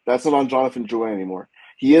you. That's not on Jonathan Drouin anymore.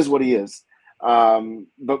 He is what he is. But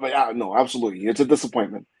yeah, no, absolutely, it's a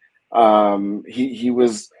disappointment. It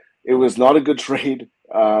was not a good trade.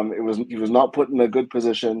 He was not put in a good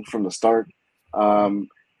position from the start.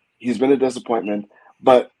 He's been a disappointment,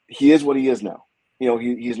 but he is what he is now.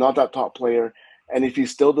 He's not that top player. And if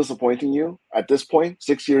he's still disappointing you at this point,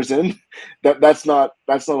 6 years in, that's not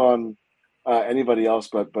on anybody else,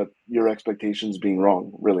 but your expectations being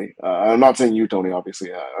wrong, really. I'm not saying you, Tony,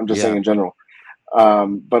 obviously. I'm just saying in general.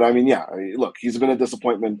 But I mean, look, he's been a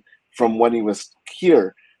disappointment from when he was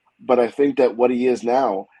here. But I think that what he is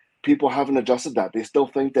now, people haven't adjusted that. They still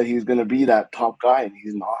think that he's going to be that top guy, and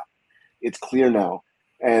he's not. It's clear now,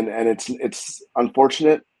 and it's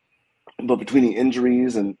unfortunate. But between the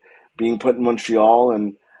injuries and being put in Montreal,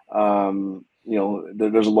 and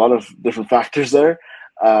there's a lot of different factors there.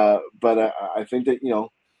 But I think that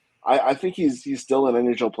I think he's still an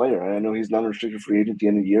NHL player. I know he's not a restricted free agent at the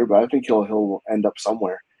end of the year, but I think he'll end up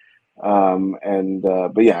somewhere.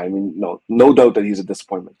 But yeah, I mean, no doubt that he's a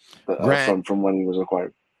disappointment from when he was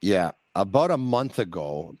acquired. Yeah, about a month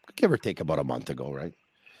ago, give or take about a month ago, right?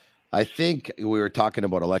 I think we were talking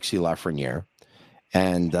about Alexis Lafreniere.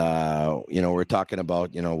 And, we're talking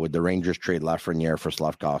about, would the Rangers trade Lafreniere for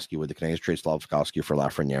Slafkovsky? Would the Canadiens trade Slafkovsky for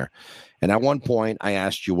Lafreniere? And at one point, I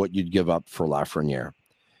asked you what you'd give up for Lafreniere.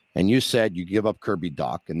 and you said you give up Kirby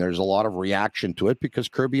Dach, and there's a lot of reaction to it because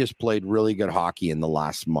Kirby has played really good hockey in the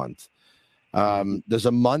last month. Does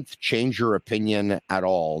a month change your opinion at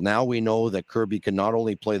all? Now we know that Kirby can not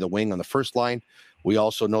only play the wing on the first line, we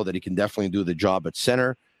also know that he can definitely do the job at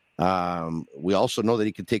center. We also know that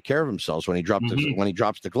he can take care of himself when he drops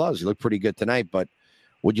the gloves. He looked pretty good tonight, but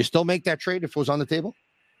would you still make that trade if it was on the table?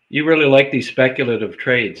 You really like these speculative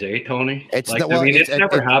trades, eh, Tony? It's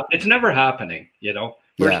never happening,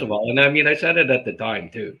 First of all, and I mean, I said it at the time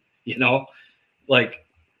too. Like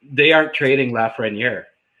they aren't trading Lafreniere,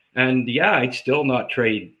 and I'd still not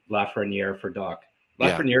trade Lafreniere for Dach.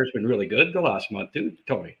 Lafreniere's been really good the last month too,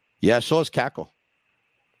 Tony. Yeah, so is Kakko.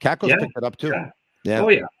 Kakko's picked it up too. Yeah. Oh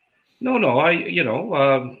yeah. No.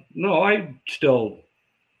 I still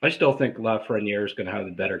think Lafreniere is going to have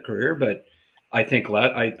a better career, but I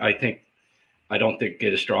don't think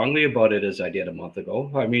as strongly about it as I did a month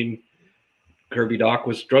ago. I mean, Kirby Dach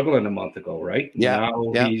was struggling a month ago, right? Yeah.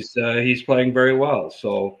 Now he's playing very well.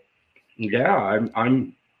 So I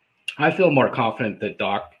feel more confident that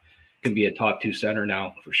Dach can be a top 2 center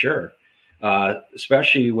now for sure.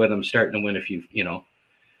 Especially with him starting to win a few, you're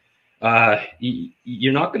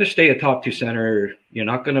not going to stay a top 2 center. You're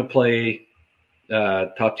not going to play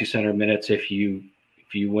top 2 center minutes if you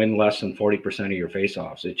win less than 40% of your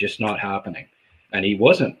faceoffs. It's just not happening. And he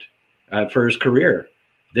wasn't for his career.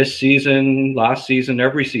 This season, last season,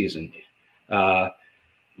 every season.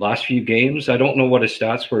 Last few games, I don't know what his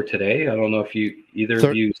stats were today. I don't know if either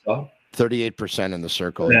of you saw. 38% in the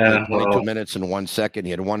circle. Yeah, 22 minutes and 1 second.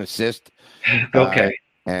 He had 1 assist. Okay.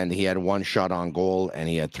 And he had 1 shot on goal, and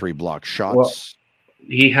he had 3 blocked shots. Well,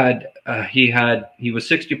 he was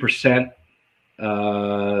 60%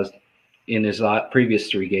 in his previous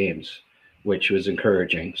 3 games, which was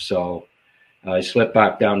encouraging. So he slipped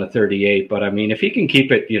back down to 38. But I mean, if he can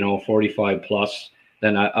keep it, 45 plus,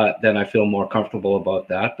 then I feel more comfortable about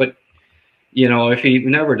that. But if he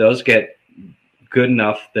never does get good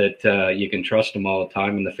enough that you can trust him all the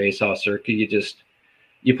time in the faceoff circuit,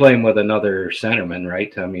 you play him with another centerman,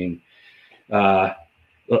 right? I mean, a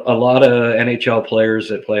lot of NHL players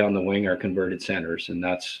that play on the wing are converted centers, and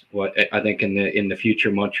that's what I think in the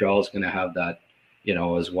future Montreal is going to have that,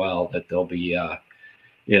 as well, that they'll be,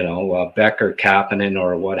 Beck or Kapanen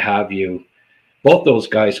or what have you. Both those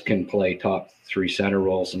guys can play top 3 center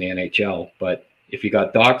roles in the NHL, but if you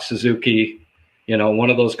got Dach, Suzuki, one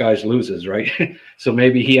of those guys loses, right? So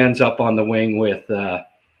maybe he ends up on the wing with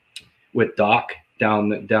Dach down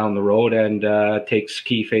the road and takes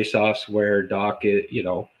key faceoffs where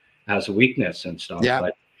Dach, has a weakness and stuff. Yeah.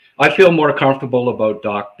 But I feel more comfortable about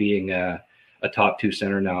Dach being a top 2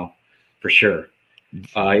 center now, for sure.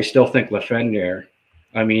 I still think Lafreniere.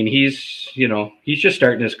 I mean, he's just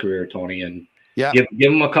starting his career, Tony, and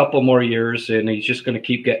give him a couple more years, and he's just going to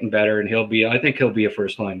keep getting better, and I think he'll be a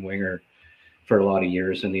first line winger for a lot of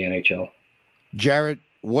years in the NHL. Jared,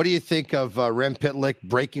 what do you think of Rem Pitlick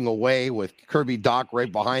breaking away with Kirby Dach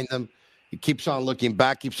right behind him? He keeps on looking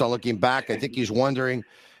back. I think he's wondering,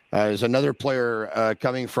 there's another player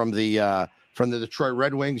coming from the Detroit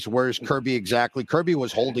Red Wings. Where's Kirby exactly? Kirby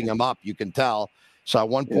was holding him up, you can tell. So at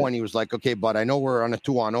one point he was like, okay, but I know we're on a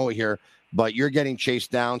 2-on-0 here, but you're getting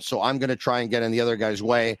chased down, so I'm going to try and get in the other guy's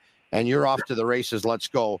way, and you're off to the races. Let's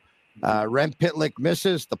go. Rem Pitlick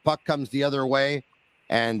misses. The puck comes the other way,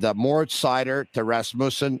 and Moritz Seider to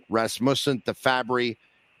Rasmussen to Fabry,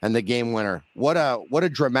 and the game winner. What a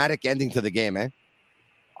dramatic ending to the game, eh?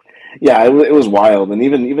 Yeah, it was wild, and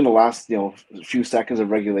even the last few seconds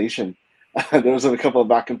of regulation, there was a couple of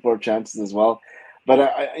back and forth chances as well.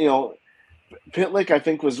 But Pitlick, I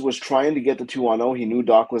think, was trying to get the 2-on-0. He knew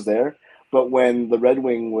Dach was there, but when the Red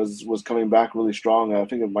Wing was coming back really strong, I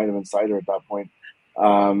think it might have been Seider at that point.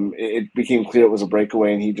 It became clear it was a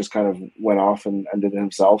breakaway, and he just kind of went off and did it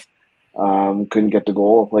himself. Couldn't get the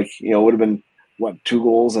goal. It would have been 2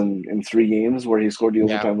 goals in 3 games where he scored the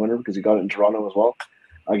overtime winner, because he got it in Toronto as well,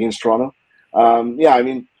 against Toronto. I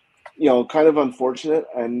mean, kind of unfortunate.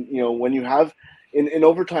 And when you have in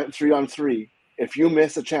overtime 3-on-3, if you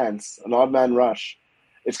miss a chance, an odd man rush,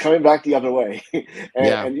 it's coming back the other way,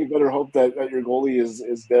 and you better hope that your goalie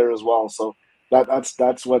is there as well. So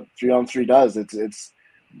that's what 3-on-3 does. It's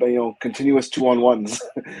continuous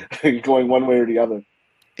 2-on-1s going one way or the other.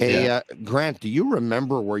 Hey, Grant, do you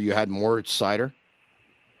remember where you had Moritz Seider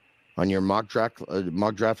on your mock draft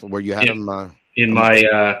where you had him? In my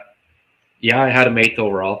I had him 8th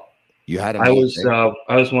overall. You had him. I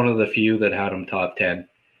was one of the few that had him top 10.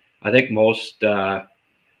 I think most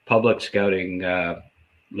public scouting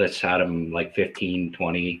lists had him like 15,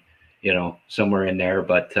 20, somewhere in there.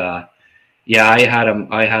 But I had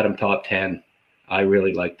him top 10. I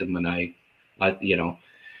really liked him, and I you know,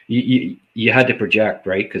 you had to project,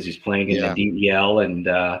 right? Because he's playing in the DEL, and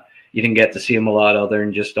you didn't get to see him a lot other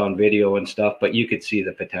than just on video and stuff, but you could see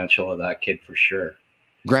the potential of that kid for sure.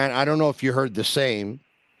 Grant, I don't know if you heard the same.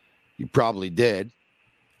 You probably did.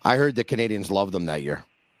 I heard the Canadians loved them that year.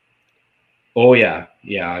 Oh, yeah.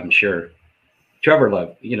 Yeah, I'm sure. Trevor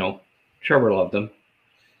loved them.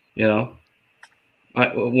 You know,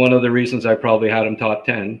 one of the reasons I probably had him top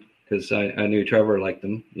 10 because I knew Trevor liked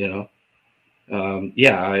them, you know.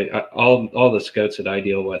 All the scouts that I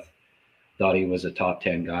deal with thought he was a top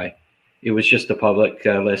 10 guy. It was just a public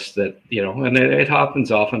list that, you know, and it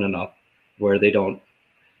happens often enough where they don't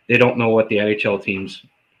know what the NHL teams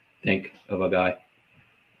think of a guy.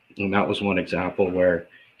 And that was one example where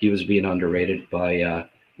he was being underrated by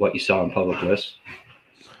what you saw in public lists.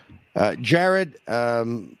 Jared,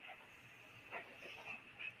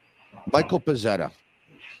 Michael Pezzetta.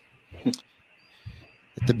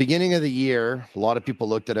 At the beginning of the year, a lot of people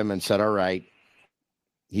looked at him and said, all right,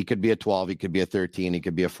 he could be a 12, he could be a 13, he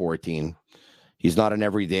could be a 14. He's not an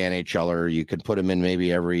everyday NHLer. You could put him in maybe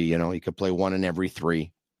he could play one in every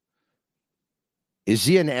 3. Is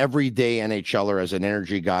he an everyday NHLer as an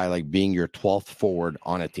energy guy, like being your 12th forward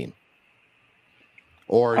on a team?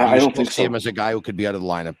 Or do you still see him as a guy who could be out of the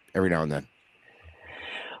lineup every now and then?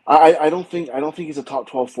 I don't think he's a top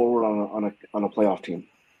 12 forward on a playoff team.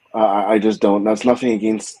 I just don't. That's nothing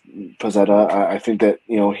against Pezzetta. I think that,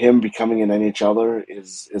 you know, him becoming an NHLer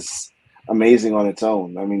is amazing on its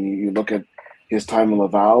own. I mean, you look at his time in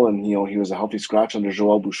Laval, and, you know, he was a healthy scratch under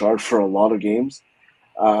Joel Bouchard for a lot of games.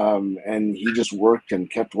 And he just worked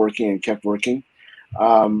and kept working and kept working.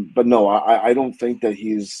 But no, I don't think that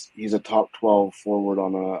he's a top 12 forward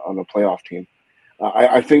on a playoff team.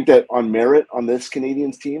 I think that on merit on this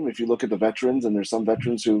Canadians team, if you look at the veterans, and there's some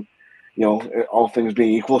veterans who, you know, all things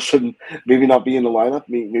being equal, shouldn't maybe not be in the lineup.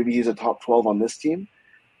 Maybe he's a top 12 on this team,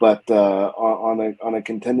 but on a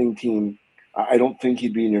contending team, I don't think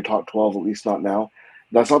he'd be in your top 12, at least not now.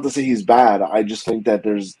 That's not to say he's bad. I just think that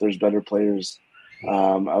there's better players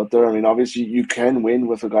out there. I mean, obviously you can win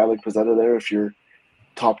with a guy like Pezzetta there if your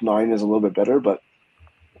top 9 is a little bit better, but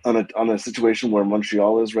on a situation where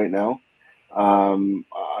Montreal is right now,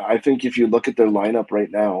 I think if you look at their lineup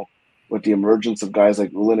right now, with the emergence of guys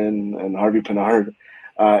like Ullinen and Harvey Pinard,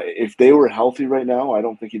 if they were healthy right now, I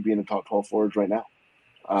don't think he'd be in the top 12 forwards right now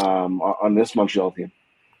on this Montreal team.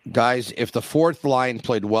 Guys, if the fourth line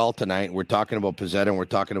played well tonight, we're talking about Pezzetta, and we're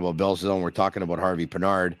talking about Belzile, and we're talking about Harvey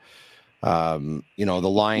Pinard. You know, the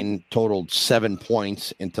line totaled 7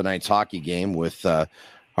 points in tonight's hockey game with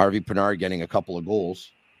Harvey Pinard getting a couple of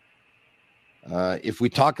goals. If we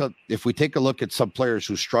take a look at some players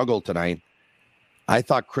who struggled tonight, I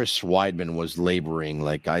thought Chris Weidman was laboring.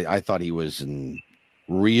 Like I thought he was in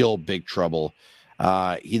real big trouble.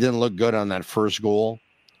 He didn't look good on that first goal.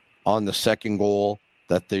 On the second goal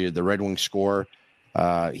that the Red Wings score,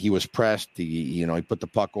 he was pressed. He put the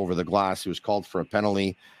puck over the glass. He was called for a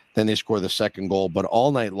penalty. Then they score the second goal. But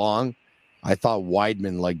all night long, I thought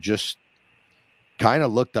Weidman just kind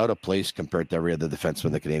of looked out of place compared to every other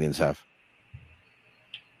defenseman the Canadians have.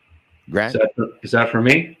 Grant? Is that for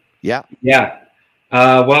me? Yeah. Yeah.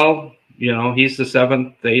 Well, he's the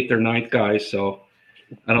 7th, 8th, or 9th guy, so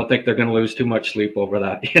I don't think they're going to lose too much sleep over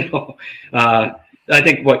that. I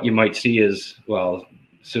think what you might see is, well,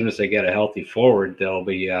 as soon as they get a healthy forward, they'll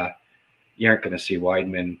be you aren't going to see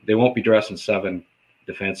Weidman. They won't be dressing 7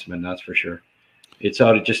 defensemen, that's for sure. It's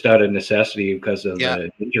out of necessity because of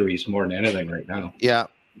the injuries more than anything right now. Yeah.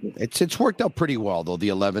 It's worked out pretty well, though, the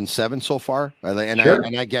 11-7 so far. And sure.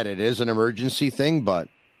 I get it is an emergency thing, but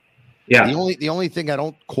yeah, the only thing I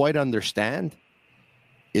don't quite understand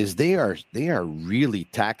is they are really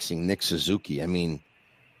taxing Nick Suzuki. I mean,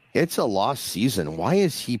 it's a lost season. Why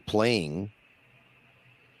is he playing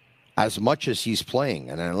as much as he's playing?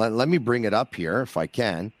 And let me bring it up here if I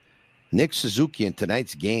can. Nick Suzuki in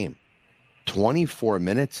tonight's game, 24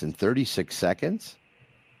 minutes and 36 seconds.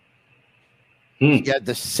 He had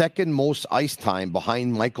the second most ice time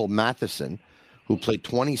behind Michael Matheson, who played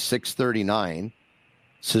 26:39.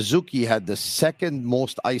 Suzuki had the second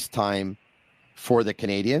most ice time for the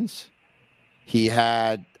Canadians. He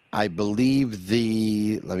had, I believe,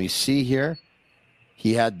 let me see here.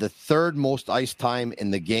 He had the third most ice time in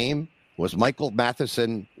the game. Was Michael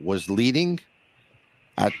Matheson was leading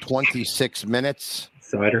at 26 minutes.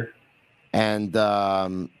 Seider. And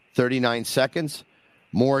 39 seconds.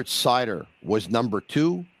 Moritz Seider was number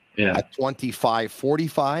 2 at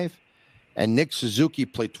 25:45. And Nick Suzuki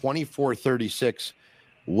played 24:36,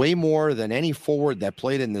 way more than any forward that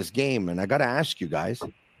played in this game. And I got to ask you guys,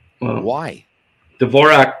 why?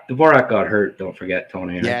 Dvorak got hurt. Don't forget,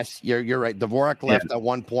 Tony. Right? Yes, you're right. Dvorak left at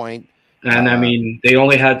one point, and I mean they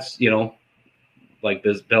only had like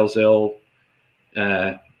Belzil,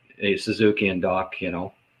 Suzuki, and Doc.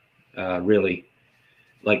 Really,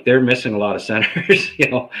 like they're missing a lot of centers.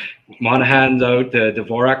 Monahan's out,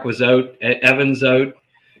 Dvorak was out, Evans out.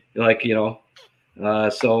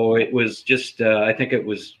 So it was just. I think it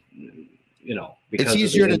was, because it's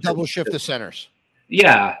easier to double shift the centers.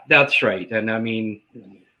 Yeah, that's right. And I mean,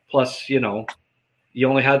 plus, you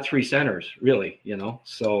only had 3 centers, really,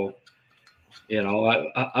 So, I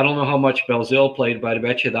don't know how much Belzil played, but I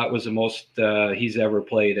bet you that was the most he's ever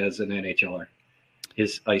played as an NHLer,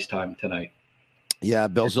 his ice time tonight. Yeah,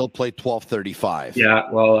 Belzil played 12:35. Yeah,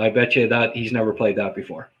 well, I bet you that he's never played that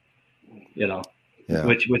before,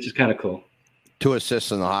 which is kind of cool. 2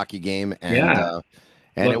 assists in the hockey game, and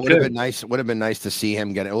it would have been nice. It would have been nice to see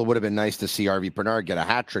him get. It would have been nice to see RV Bernard get a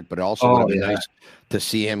hat trick, but it also would have been nice to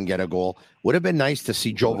see him get a goal. Would have been nice to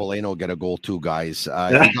see Joe Veleno get a goal too, guys.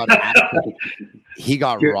 He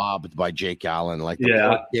got robbed by Jake Allen. Like the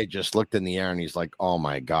poor kid just looked in the air and he's like, "Oh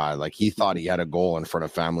my god!" Like he thought he had a goal in front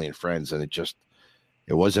of family and friends, and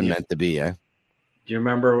it wasn't meant to be. Do you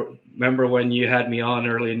remember when you had me on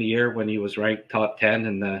early in the year when he was ranked top 10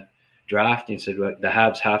 in the draft? And you said, "The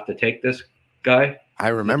Habs have to take this guy." I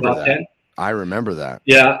remember that. 10? I remember that.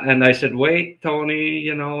 Yeah, and I said, "Wait, Tony,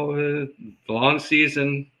 the long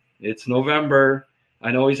season. It's November.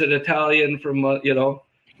 I know he's an Italian from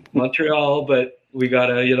Montreal, but we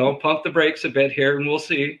gotta pump the brakes a bit here, and we'll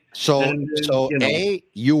see." So A,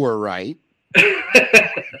 you were right.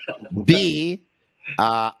 B,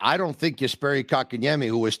 I don't think Jesperi Kotkaniemi,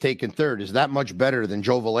 who was taken 3rd, is that much better than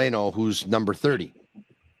Joe Veleno, who's number 30.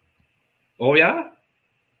 Oh yeah.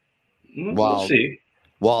 We'll see.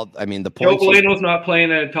 Well, I mean, the point. Joe Veleno's not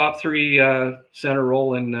playing a top 3 center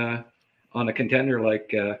role on a contender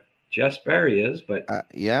like Jesperi is, but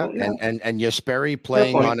and Jesperi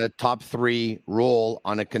playing on a top 3 role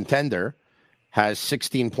on a contender has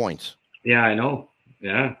 16 points. Yeah, I know.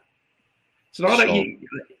 Yeah, it's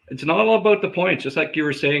not all about the points. Just like you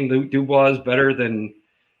were saying, Dubois is better than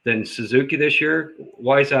Suzuki this year.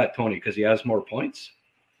 Why is that, Tony? Because he has more points.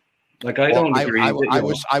 Like I don't agree.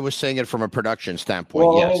 I was saying it from a production standpoint.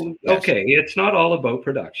 Well, yes. Okay, it's not all about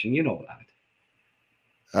production. You know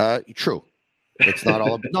that. True. It's not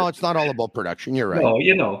all. It's not all about production. You're right.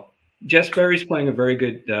 No, Jesperi's playing a very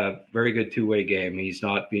good 2-way game. He's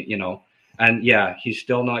not, and he's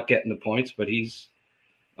still not getting the points, but he's.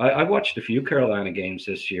 I watched a few Carolina games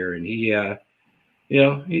this year, and he,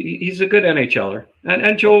 he's a good NHLer,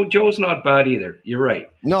 and Joe's not bad either. You're right.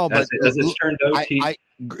 No, but as it's turned out,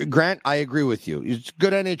 Grant, I agree with you. He's a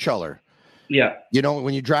good NHLer. Yeah.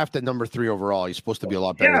 When you drafted number 3 overall, he's supposed to be a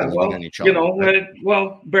lot better than an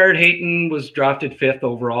NHLer. Barrett Hayton was drafted 5th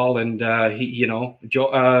overall, and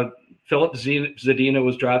Philip Zadina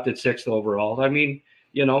was drafted 6th overall. I mean,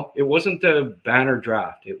 it wasn't a banner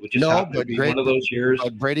draft. It would just happen to be one of those years.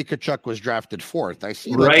 Brady Tkachuk was drafted 4th. I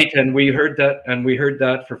see. Right, and we heard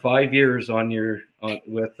that for 5 years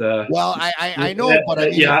with. Well, I know, but I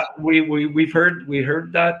mean, we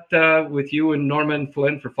heard that with you and Norman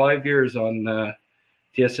Flynn for 5 years on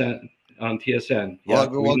TSN. On TSN. Yeah,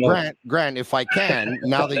 well, Grant, if I can,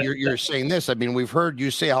 now that you're saying this, I mean, we've heard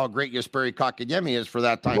you say how great Jesperi Kotkaniemi is for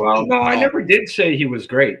that time. Well, no, I never did say he was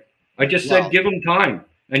great. I just said give him time,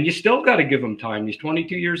 and you still got to give him time. He's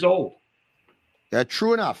 22 years old.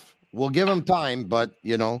 True enough. We'll give him time, but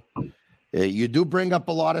you do bring up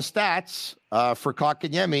a lot of stats for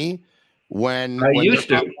Kotkaniemi when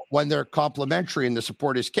they're complimentary and to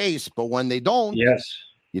support his case, but when they don't,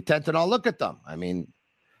 you tend to not look at them. I mean,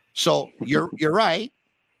 so you're right.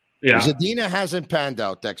 Yeah, Zadina hasn't panned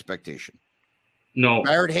out to expectation. No,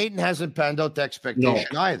 Barrett Hayton hasn't panned out to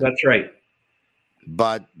expectation either. That's right.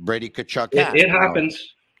 But Brady Tkachuk it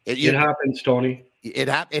happens. It happens, Tony. It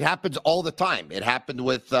happens all the time. It happened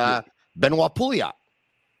with Benoit Pouliot.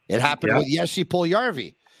 It happened with Jesse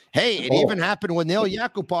Puljujarvi. Hey, it even happened with Neil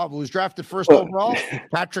Yakupov, who was drafted 1st overall.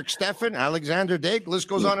 Patrick Steffen, Alexander Daigle. List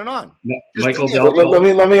goes on and on. Michael Delco.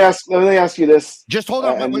 Let me ask you this. Just hold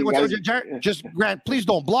on. Just Grant, please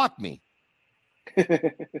don't block me.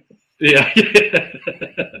 Yeah,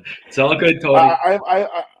 it's all good, Tony.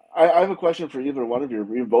 I have a question for either one of you,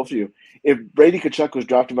 or both of you. If Brady Tkachuk was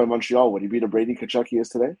drafted by Montreal, would he be the Brady Tkachuk he is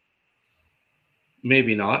today?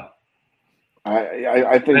 Maybe not.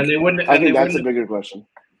 I think that's a bigger question.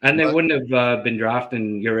 And they wouldn't have been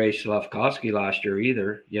drafting Yuri Slafkovsky last year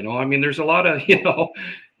either. I mean, there's a lot of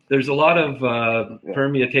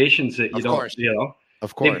permutations that you don't. Of course.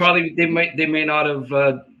 Of course. They may not have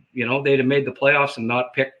they'd have made the playoffs and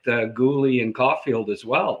not picked Gooley and Caulfield as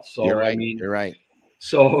well. So You're right. I mean, you're right.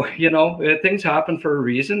 So things happen for a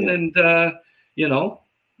reason, and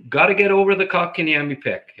got to get over the Kotkaniemi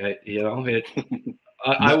pick.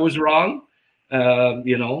 I was wrong,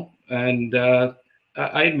 and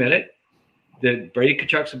I admit it. That Brady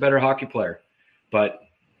Tkachuk's a better hockey player, but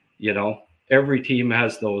every team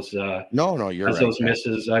has those. You're right. Those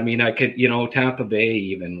misses. I mean, I could, Tampa Bay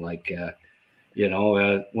even when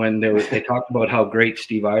they talked about how great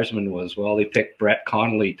Steve Yzerman was. Well, they picked Brett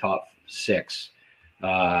Connolly top 6,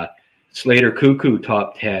 Slater Cuckoo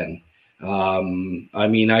top 10. I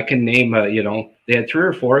mean, I can name they had 3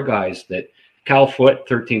 or 4 guys that Cal Foote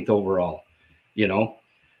 13th overall.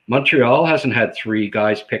 Montreal hasn't had 3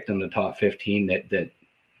 guys picked in the top 15 that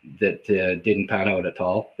didn't pan out at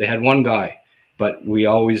all. They had 1 guy, but we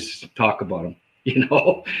always talk about him.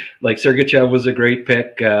 Like Sergachev was a great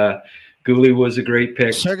pick. Gooley was a great pick.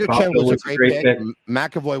 Sergachev was a great pick.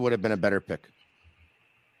 McAvoy would have been a better pick.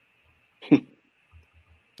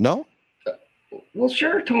 No? Well,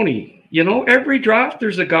 sure, Tony. Every draft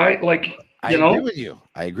there's a guy like. I agree with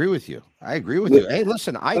you. Hey,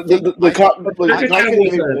 listen, I think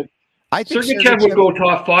Sergachev would go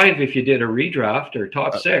top 5 if you did a redraft or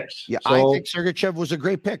top 6. Yeah, so, I think Sergachev was a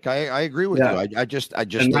great pick. I agree with you. I just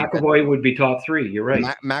and McAvoy would be top 3. You're right.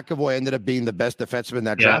 McAvoy ended up being the best defenseman in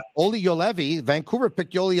that draft. Olli Juolevi, Vancouver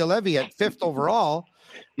picked Olli Juolevi at 5th overall.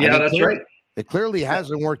 Yeah, that's right. It clearly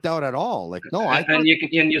hasn't worked out at all.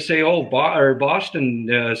 You say,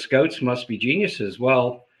 Boston scouts must be geniuses.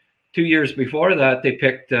 Well, 2 years before that, they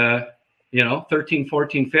picked 13,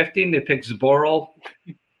 14, 15. They picked Zboril.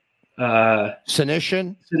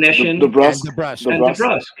 Senyshyn,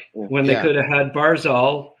 DeBrusk, when they could have had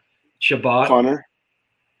Barzal, Shabbat,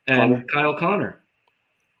 Kyle Connor.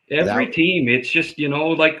 Every team, it's just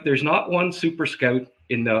there's not one super scout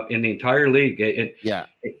in the entire league.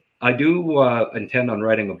 I do intend on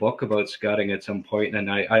writing a book about scouting at some point, and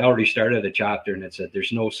I already started a chapter, and it said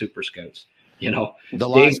there's no super scouts.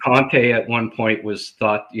 Dave Conte at one point was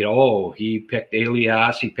thought, he picked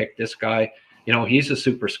Elias, he picked this guy. He's a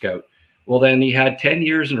super scout. Well, then he had 10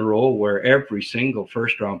 years in a row where every single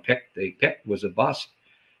first-round pick they picked was a bust.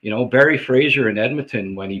 Barry Fraser in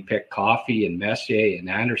Edmonton, when he picked Coffey and Messier and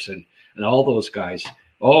Anderson and all those guys,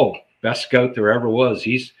 best scout there ever was.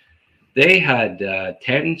 They had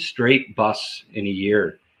 10 straight busts in a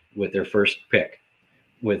year with their first pick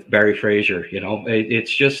with Barry Fraser.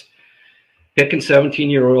 It's just picking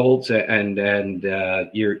 17-year-olds and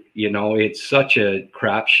it's such a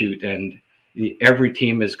crapshoot, and every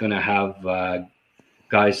team is going to have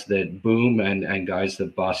guys that boom and guys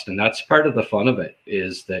that bust, and that's part of the fun of it.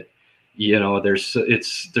 Is that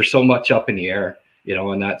there's so much up in the air,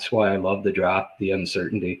 and that's why I love the draft, the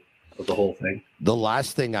uncertainty of the whole thing. The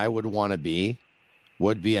last thing I would want to be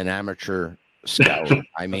would be an amateur scout.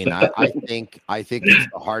 I mean, I think it's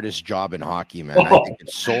the hardest job in hockey, man. I think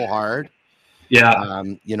it's so hard. Yeah.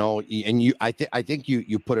 I think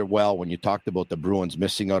you put it well when you talked about the Bruins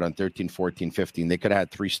missing out on 13, 14, 15. They could have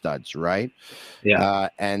had 3 studs, right? Yeah.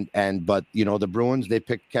 But the Bruins, they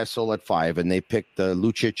picked Kessel at 5, and they picked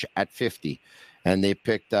Lucic at 50, and they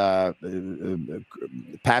picked Pasternak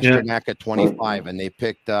at 25, and they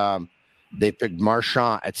picked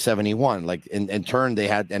Marchand at 71. Like in turn, they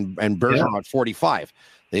had and Bergeron at 45.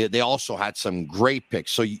 They also had some great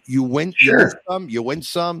picks. So you win, you win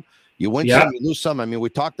some. You win some, you lose some. I mean, we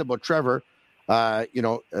talked about Trevor.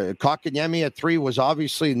 Kotkaniemi at 3 was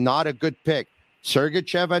obviously not a good pick.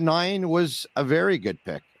 Sergachev at 9 was a very good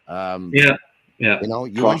pick. You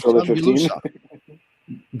win some, you lose some.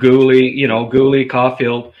 Gooley,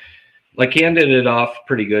 Caulfield, he ended it off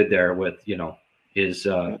pretty good there with, his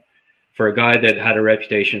for a guy that had a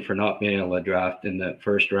reputation for not being able to draft in the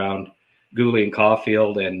first round, Gooley and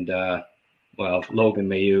Caulfield and Logan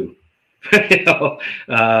Mailloux.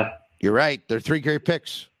 You're right. They're 3 great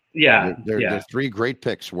picks. Yeah. They're 3 great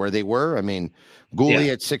picks where they were. I mean, Gooley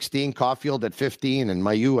at 16, Caulfield at 15, and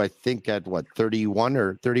Mailloux, I think, at 31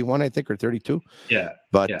 or 32. Yeah.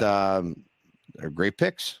 But they're great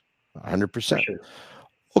picks. 100%. Sure.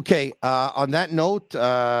 Okay. On that note,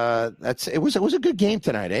 it was a good game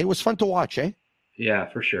tonight, eh? It was fun to watch, eh? Yeah,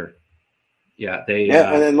 for sure. Yeah,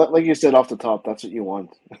 and then like you said off the top, that's what you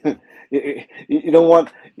want. You don't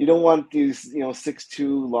want these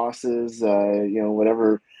 6-2 losses.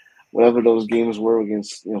 Whatever those games were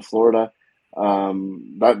against Florida.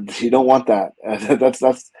 That you don't want that.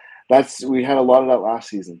 That's we had a lot of that last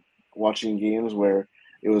season. Watching games where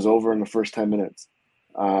it was over in the first 10 minutes.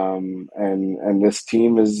 And this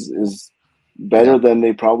team is better than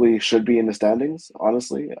they probably should be in the standings,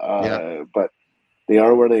 honestly. But they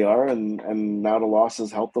are where they are, and now the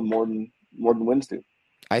losses help them more than wins do.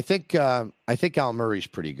 I think Al Murray's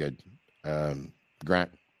pretty good.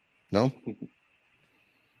 Grant, no?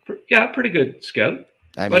 Yeah, pretty good scout.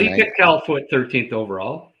 But he picked Cal Foot 13th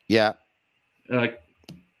overall. Yeah. I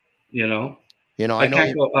know. I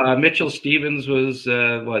can't go. Mitchell Stevens was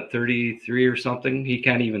 33 or something. He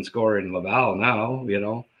can't even score in Laval now.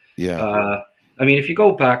 Yeah. I mean, if you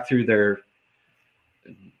go back through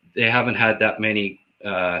they haven't had that many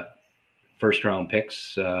first round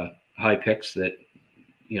picks, high picks that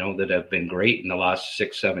that have been great in the last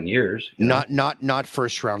 6-7 years. Not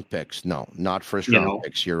first round picks. No, not first round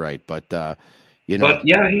picks. You're right, but. But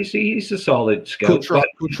yeah, he's a solid scout.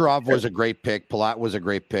 Kucherov was a great pick. Palat was a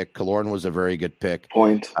great pick. Killorn was a very good pick.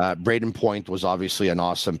 Braden Point was obviously an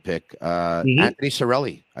awesome pick. Anthony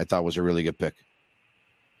Cirelli, I thought, was a really good pick.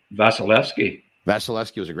 Vasilevsky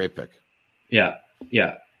was a great pick. Yeah.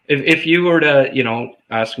 If you were to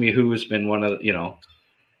ask me who has been one of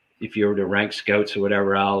if you were to rank scouts or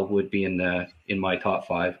whatever, Al would be in my top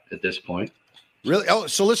 5 at this point. Really? Oh,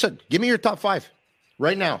 so listen, give me your top 5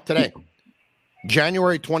 right now today.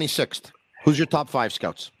 January 26th. Who's your top 5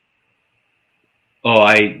 scouts? Oh,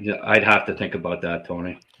 I'd have to think about that,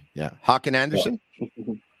 Tony. Yeah. Håkan Andersson?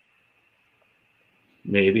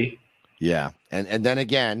 Maybe. Yeah. And then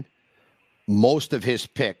again, most of his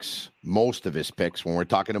picks, when we're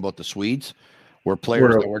talking about the Swedes, were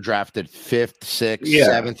players that were drafted 5th, 6th,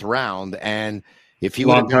 7th round. And if he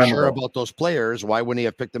would have been sure about those players, why wouldn't he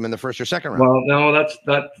have picked them in the 1st or 2nd round? Well, no,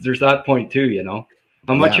 there's that point too,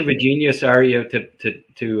 How much of a genius are you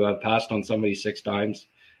to pass on somebody 6 times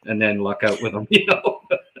and then luck out with them?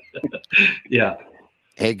 Yeah.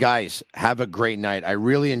 Hey guys, have a great night. I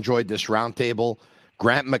really enjoyed this roundtable.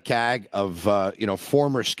 Grant McCagg of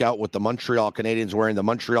former scout with the Montreal Canadiens, wearing the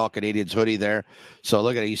Montreal Canadiens hoodie there. So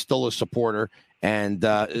look at it, he's still a supporter, and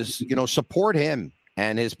support him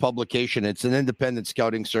and his publication. It's an independent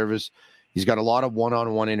scouting service. He's got a lot of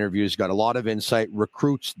one-on-one interviews, got a lot of insight.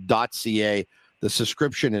 Recruits.ca. The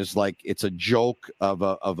subscription is it's a joke of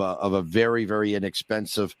a very, very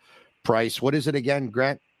inexpensive price. What is it again,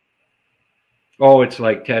 Grant? Oh, it's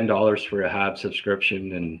like $10 for a Habs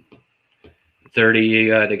subscription and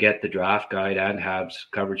 $30 to get the draft guide and Habs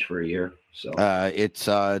coverage for a year. So it's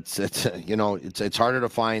harder to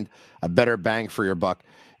find a better bang for your buck.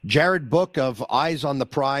 Jared Book of Eyes on the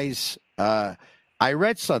Prize. I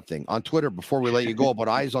read something on Twitter before we let you go about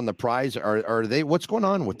Eyes on the Prize. Are they? What's going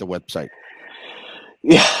on with the website?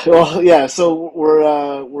 Yeah, well, yeah. So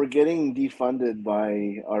we're getting defunded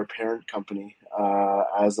by our parent company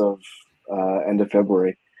as of end of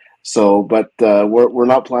February. So, but we're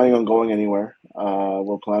not planning on going anywhere.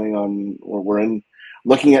 We're planning on we're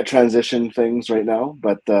looking at transition things right now.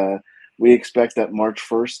 But we expect that March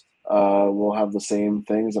 1st we'll have the same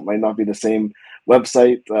things. It might not be the same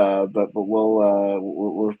website, but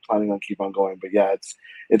we're planning on keep on going. But yeah,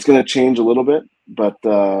 it's going to change a little bit, but.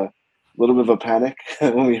 A little bit of a panic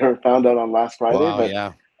when we found out on last Friday, wow, but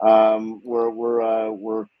yeah.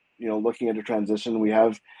 We're looking at a transition. We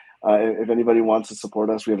have, if anybody wants to support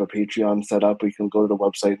us, we have a Patreon set up. We can go to the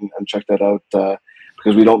website and check that out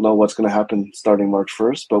because we don't know what's going to happen starting March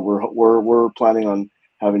 1st. But we're planning on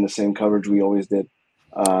having the same coverage we always did,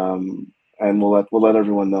 and we'll let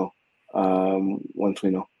everyone know once we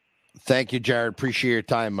know. Thank you, Jared. Appreciate your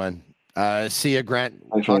time, man. See you, Grant.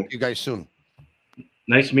 Thanks, Talk to you guys soon.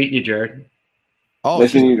 Nice meeting you, Jared. Oh,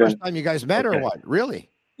 nice this is the first time you guys met or what? Really?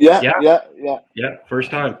 Yeah,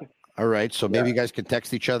 first time. All right, so maybe you guys can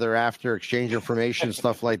text each other after, exchange information,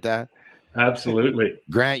 stuff like that. Absolutely.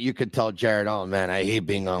 Grant, you could tell Jared, oh, man, I hate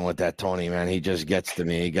being on with that Tony, man. He just gets to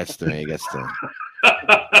me. He gets to me.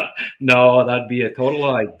 No, that'd be a total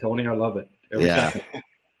lie. Tony, I love it. Every time.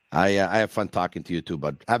 I have fun talking to you too,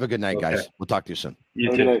 bud. Have a good night, guys. We'll talk to you soon.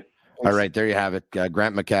 You too. All right, there you have it.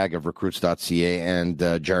 Grant McCagg of Recruits.ca and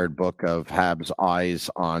Jared Book of Habs Eyes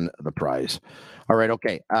on the Prize. All right,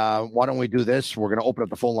 okay. Why don't we do this? We're going to open up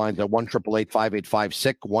the phone lines at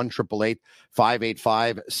 1-888-5856,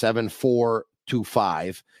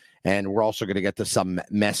 1-888-585-7425. And we're also going to get to some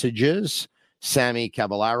messages. Sammy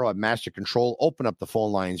Cavallaro at Master Control. Open up the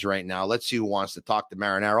phone lines right now. Let's see who wants to talk to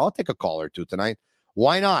Marinaro. I'll take a call or two tonight.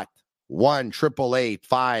 Why not?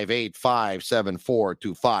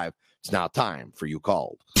 1-888-585-7425. It's now time for You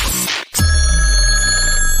Called.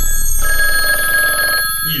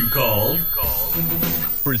 You Called.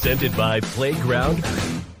 Presented by Playground.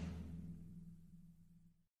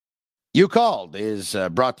 You Called is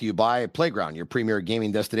brought to you by Playground, your premier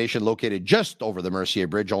gaming destination located just over the Mercier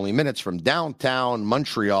Bridge, only minutes from downtown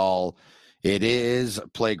Montreal. It is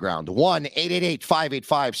Playground.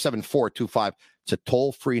 1-888-585-7425. It's a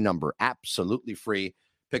toll-free number, absolutely free.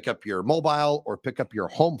 Pick up your mobile or pick up your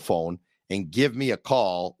home phone and give me a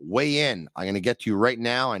call. Weigh in. I'm going to get to you right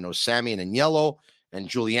now. I know Sammy and Yellow and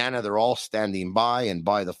Juliana, they're all standing by and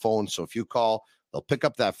by the phone. So if you call, they'll pick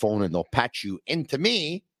up that phone and they'll patch you into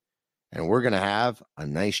me, and we're going to have a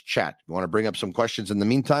nice chat. You want to bring up some questions in the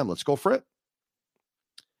meantime? Let's go for it.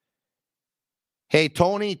 Hey,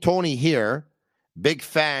 Tony here. Big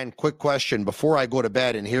fan. Quick question before I go to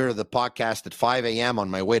bed and hear the podcast at 5 a.m. on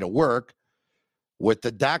my way to work. With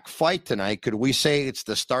the Dak fight tonight, could we say it's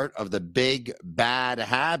the start of the big, bad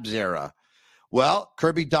Habs era? Well,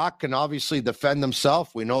 Kirby Dach can obviously defend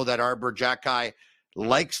himself. We know that Arbor Jacki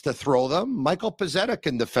likes to throw them. Michael Pezzetta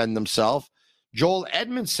can defend himself. Joel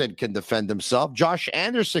Edmondson can defend himself. Josh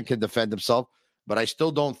Anderson can defend himself. But I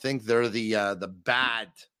still don't think they're the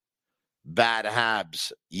bad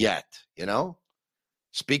Habs yet, you know?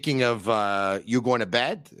 Speaking of you going to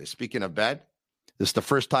bed, speaking of bed, this is the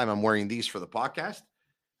first time I'm wearing these for the podcast.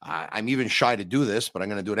 I'm even shy to do this, but I'm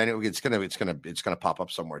going to do it anyway. It's going to pop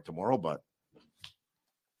up somewhere tomorrow, but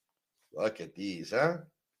look at these, huh?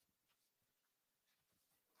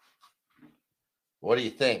 What do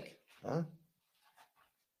you think? Huh?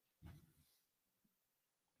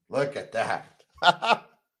 Look at that.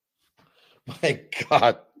 My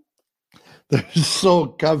God. They're so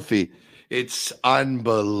comfy. It's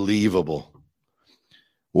unbelievable.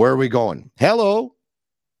 Where are we going? Hello.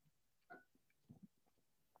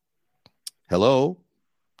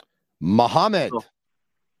 Mohammed. Hello.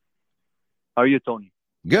 How are you, Tony?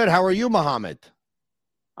 Good. How are you, Mohammed?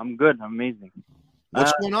 I'm good. I'm amazing.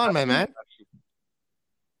 What's going on, my man?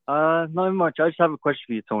 Not much. I just have a question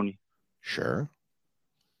for you, Tony. Sure.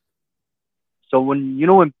 So when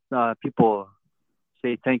people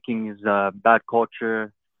say tanking is bad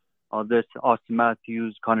culture, all this, Austin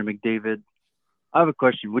Matthews, Connor McDavid, I have a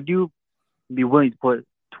question. Would you be willing to put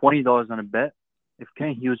 $20 on a bet if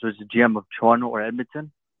Kent Hughes was the GM of Toronto or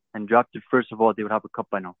Edmonton and drafted first of all, they would have a cup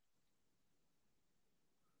by now?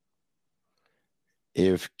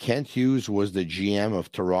 If Kent Hughes was the GM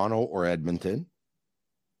of Toronto or Edmonton?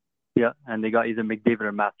 Yeah, and they got either McDavid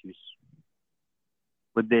or Matthews.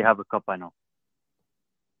 Would they have a cup by now?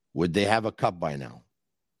 Would they have a cup by now?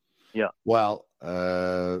 Yeah. Well,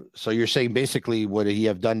 so you're saying basically would he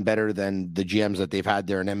have done better than the GMs that they've had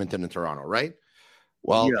there in Edmonton and Toronto, right?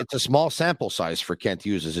 Well, yeah. It's a small sample size for Kent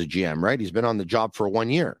Hughes as a GM, right? He's been on the job for 1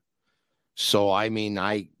 year. So, I mean,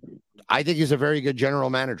 I think he's a very good general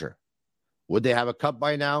manager. Would they have a cup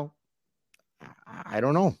by now? I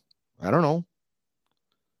don't know.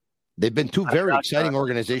 They've been two very exciting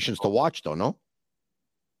organizations to watch, though, no?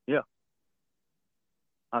 Yeah.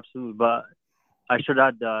 Absolutely. But I should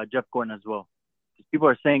add Jeff Gordon as well. People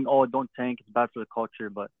are saying, oh, don't tank. It's bad for the culture.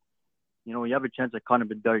 But, you have a chance at Connor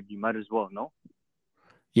Bedard. You might as well, no?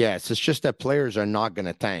 Yes, it's just that players are not going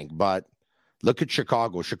to tank. But look at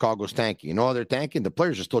Chicago. Chicago's tanking. You know how they're tanking? The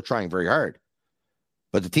players are still trying very hard.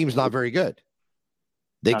 But the team's not very good.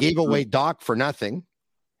 They gave away Doc for nothing.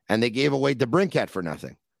 And they gave away DeBrincat for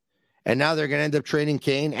nothing. And now they're going to end up trading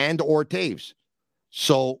Kane and or Taves.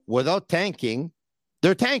 So without tanking,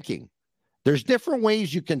 they're tanking. There's different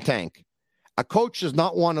ways you can tank. A coach does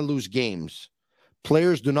not want to lose games.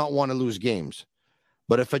 Players do not want to lose games.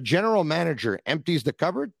 But if a general manager empties the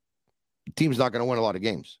cupboard, the team's not going to win a lot of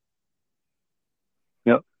games.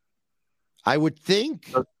 Yep. I would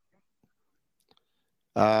think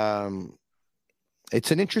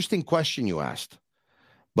it's an interesting question you asked.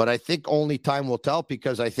 But I think only time will tell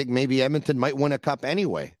because I think maybe Edmonton might win a cup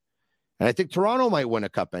anyway. And I think Toronto might win a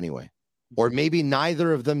cup anyway. Or maybe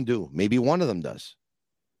neither of them do. Maybe one of them does.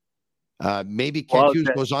 Maybe Kent Hughes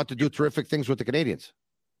goes on to do terrific things with the Canadians.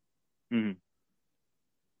 Mm-hmm.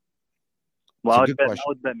 Well, I would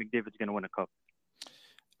bet McDavid's going to win a cup.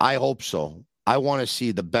 I hope so. I want to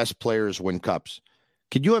see the best players win cups.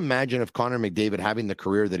 Could you imagine if Connor McDavid, having the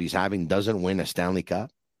career that he's having, doesn't win a Stanley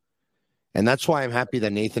Cup? And that's why I'm happy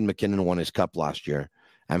that Nathan McKinnon won his cup last year.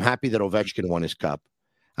 I'm happy that Ovechkin won his cup.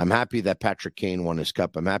 I'm happy that Patrick Kane won his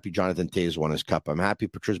cup. I'm happy Jonathan Toews won his cup. I'm happy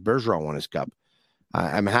Patrice Bergeron won his cup.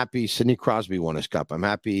 I'm happy Sidney Crosby won his cup. I'm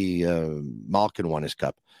happy Malkin won his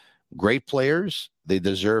cup. Great players, they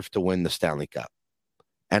deserve to win the Stanley Cup.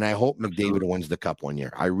 And I hope McDavid wins the cup 1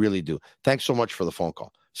 year. I really do. Thanks so much for the phone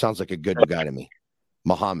call. Sounds like a good guy to me.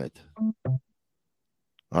 Mohammed.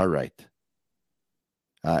 All right.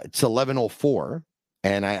 It's 11:04,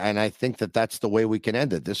 and I think that's the way we can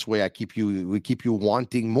end it. This way, we keep you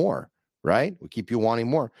wanting more, right? We keep you wanting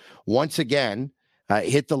more. Once again,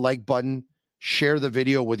 hit the like button, share the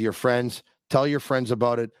video with your friends, tell your friends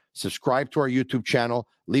about it, subscribe to our YouTube channel,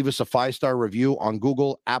 leave us a 5-star review on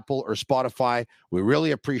Google, Apple, or Spotify. We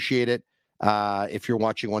really appreciate it. If you're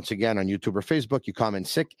watching once again on YouTube or Facebook, you comment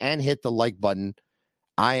sick and hit the like button.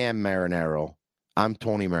 I am Marinaro. I'm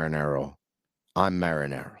Tony Marinaro. I'm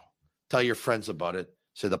Marinaro. Tell your friends about it.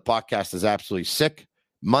 Say the podcast is absolutely sick.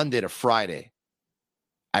 Monday to Friday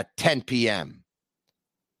at 10 p.m.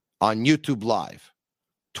 on YouTube Live,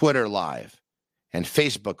 Twitter Live, and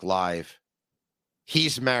Facebook Live.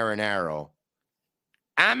 He's Marinaro.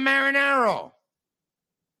 I'm Marinaro.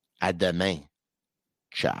 A demain.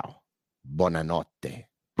 Ciao. Buonanotte.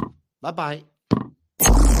 Bye-bye.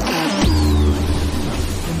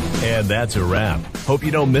 And that's a wrap. Hope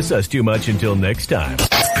you don't miss us too much until next time.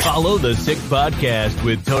 Follow The Sick Podcast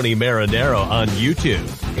with Tony Marinaro on YouTube,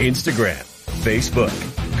 Instagram,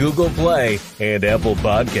 Facebook, Google Play, and Apple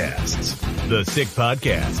Podcasts. The Sick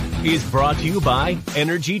Podcast is brought to you by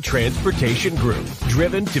Energy Transportation Group.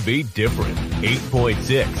 Driven to be different.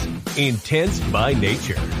 8.6. Intense by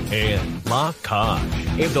nature. And La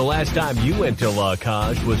Cage. If the last time you went to La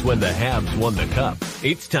Cage was when the Habs won the cup,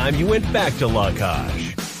 it's time you went back to La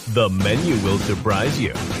Cage. The menu will surprise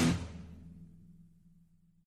you.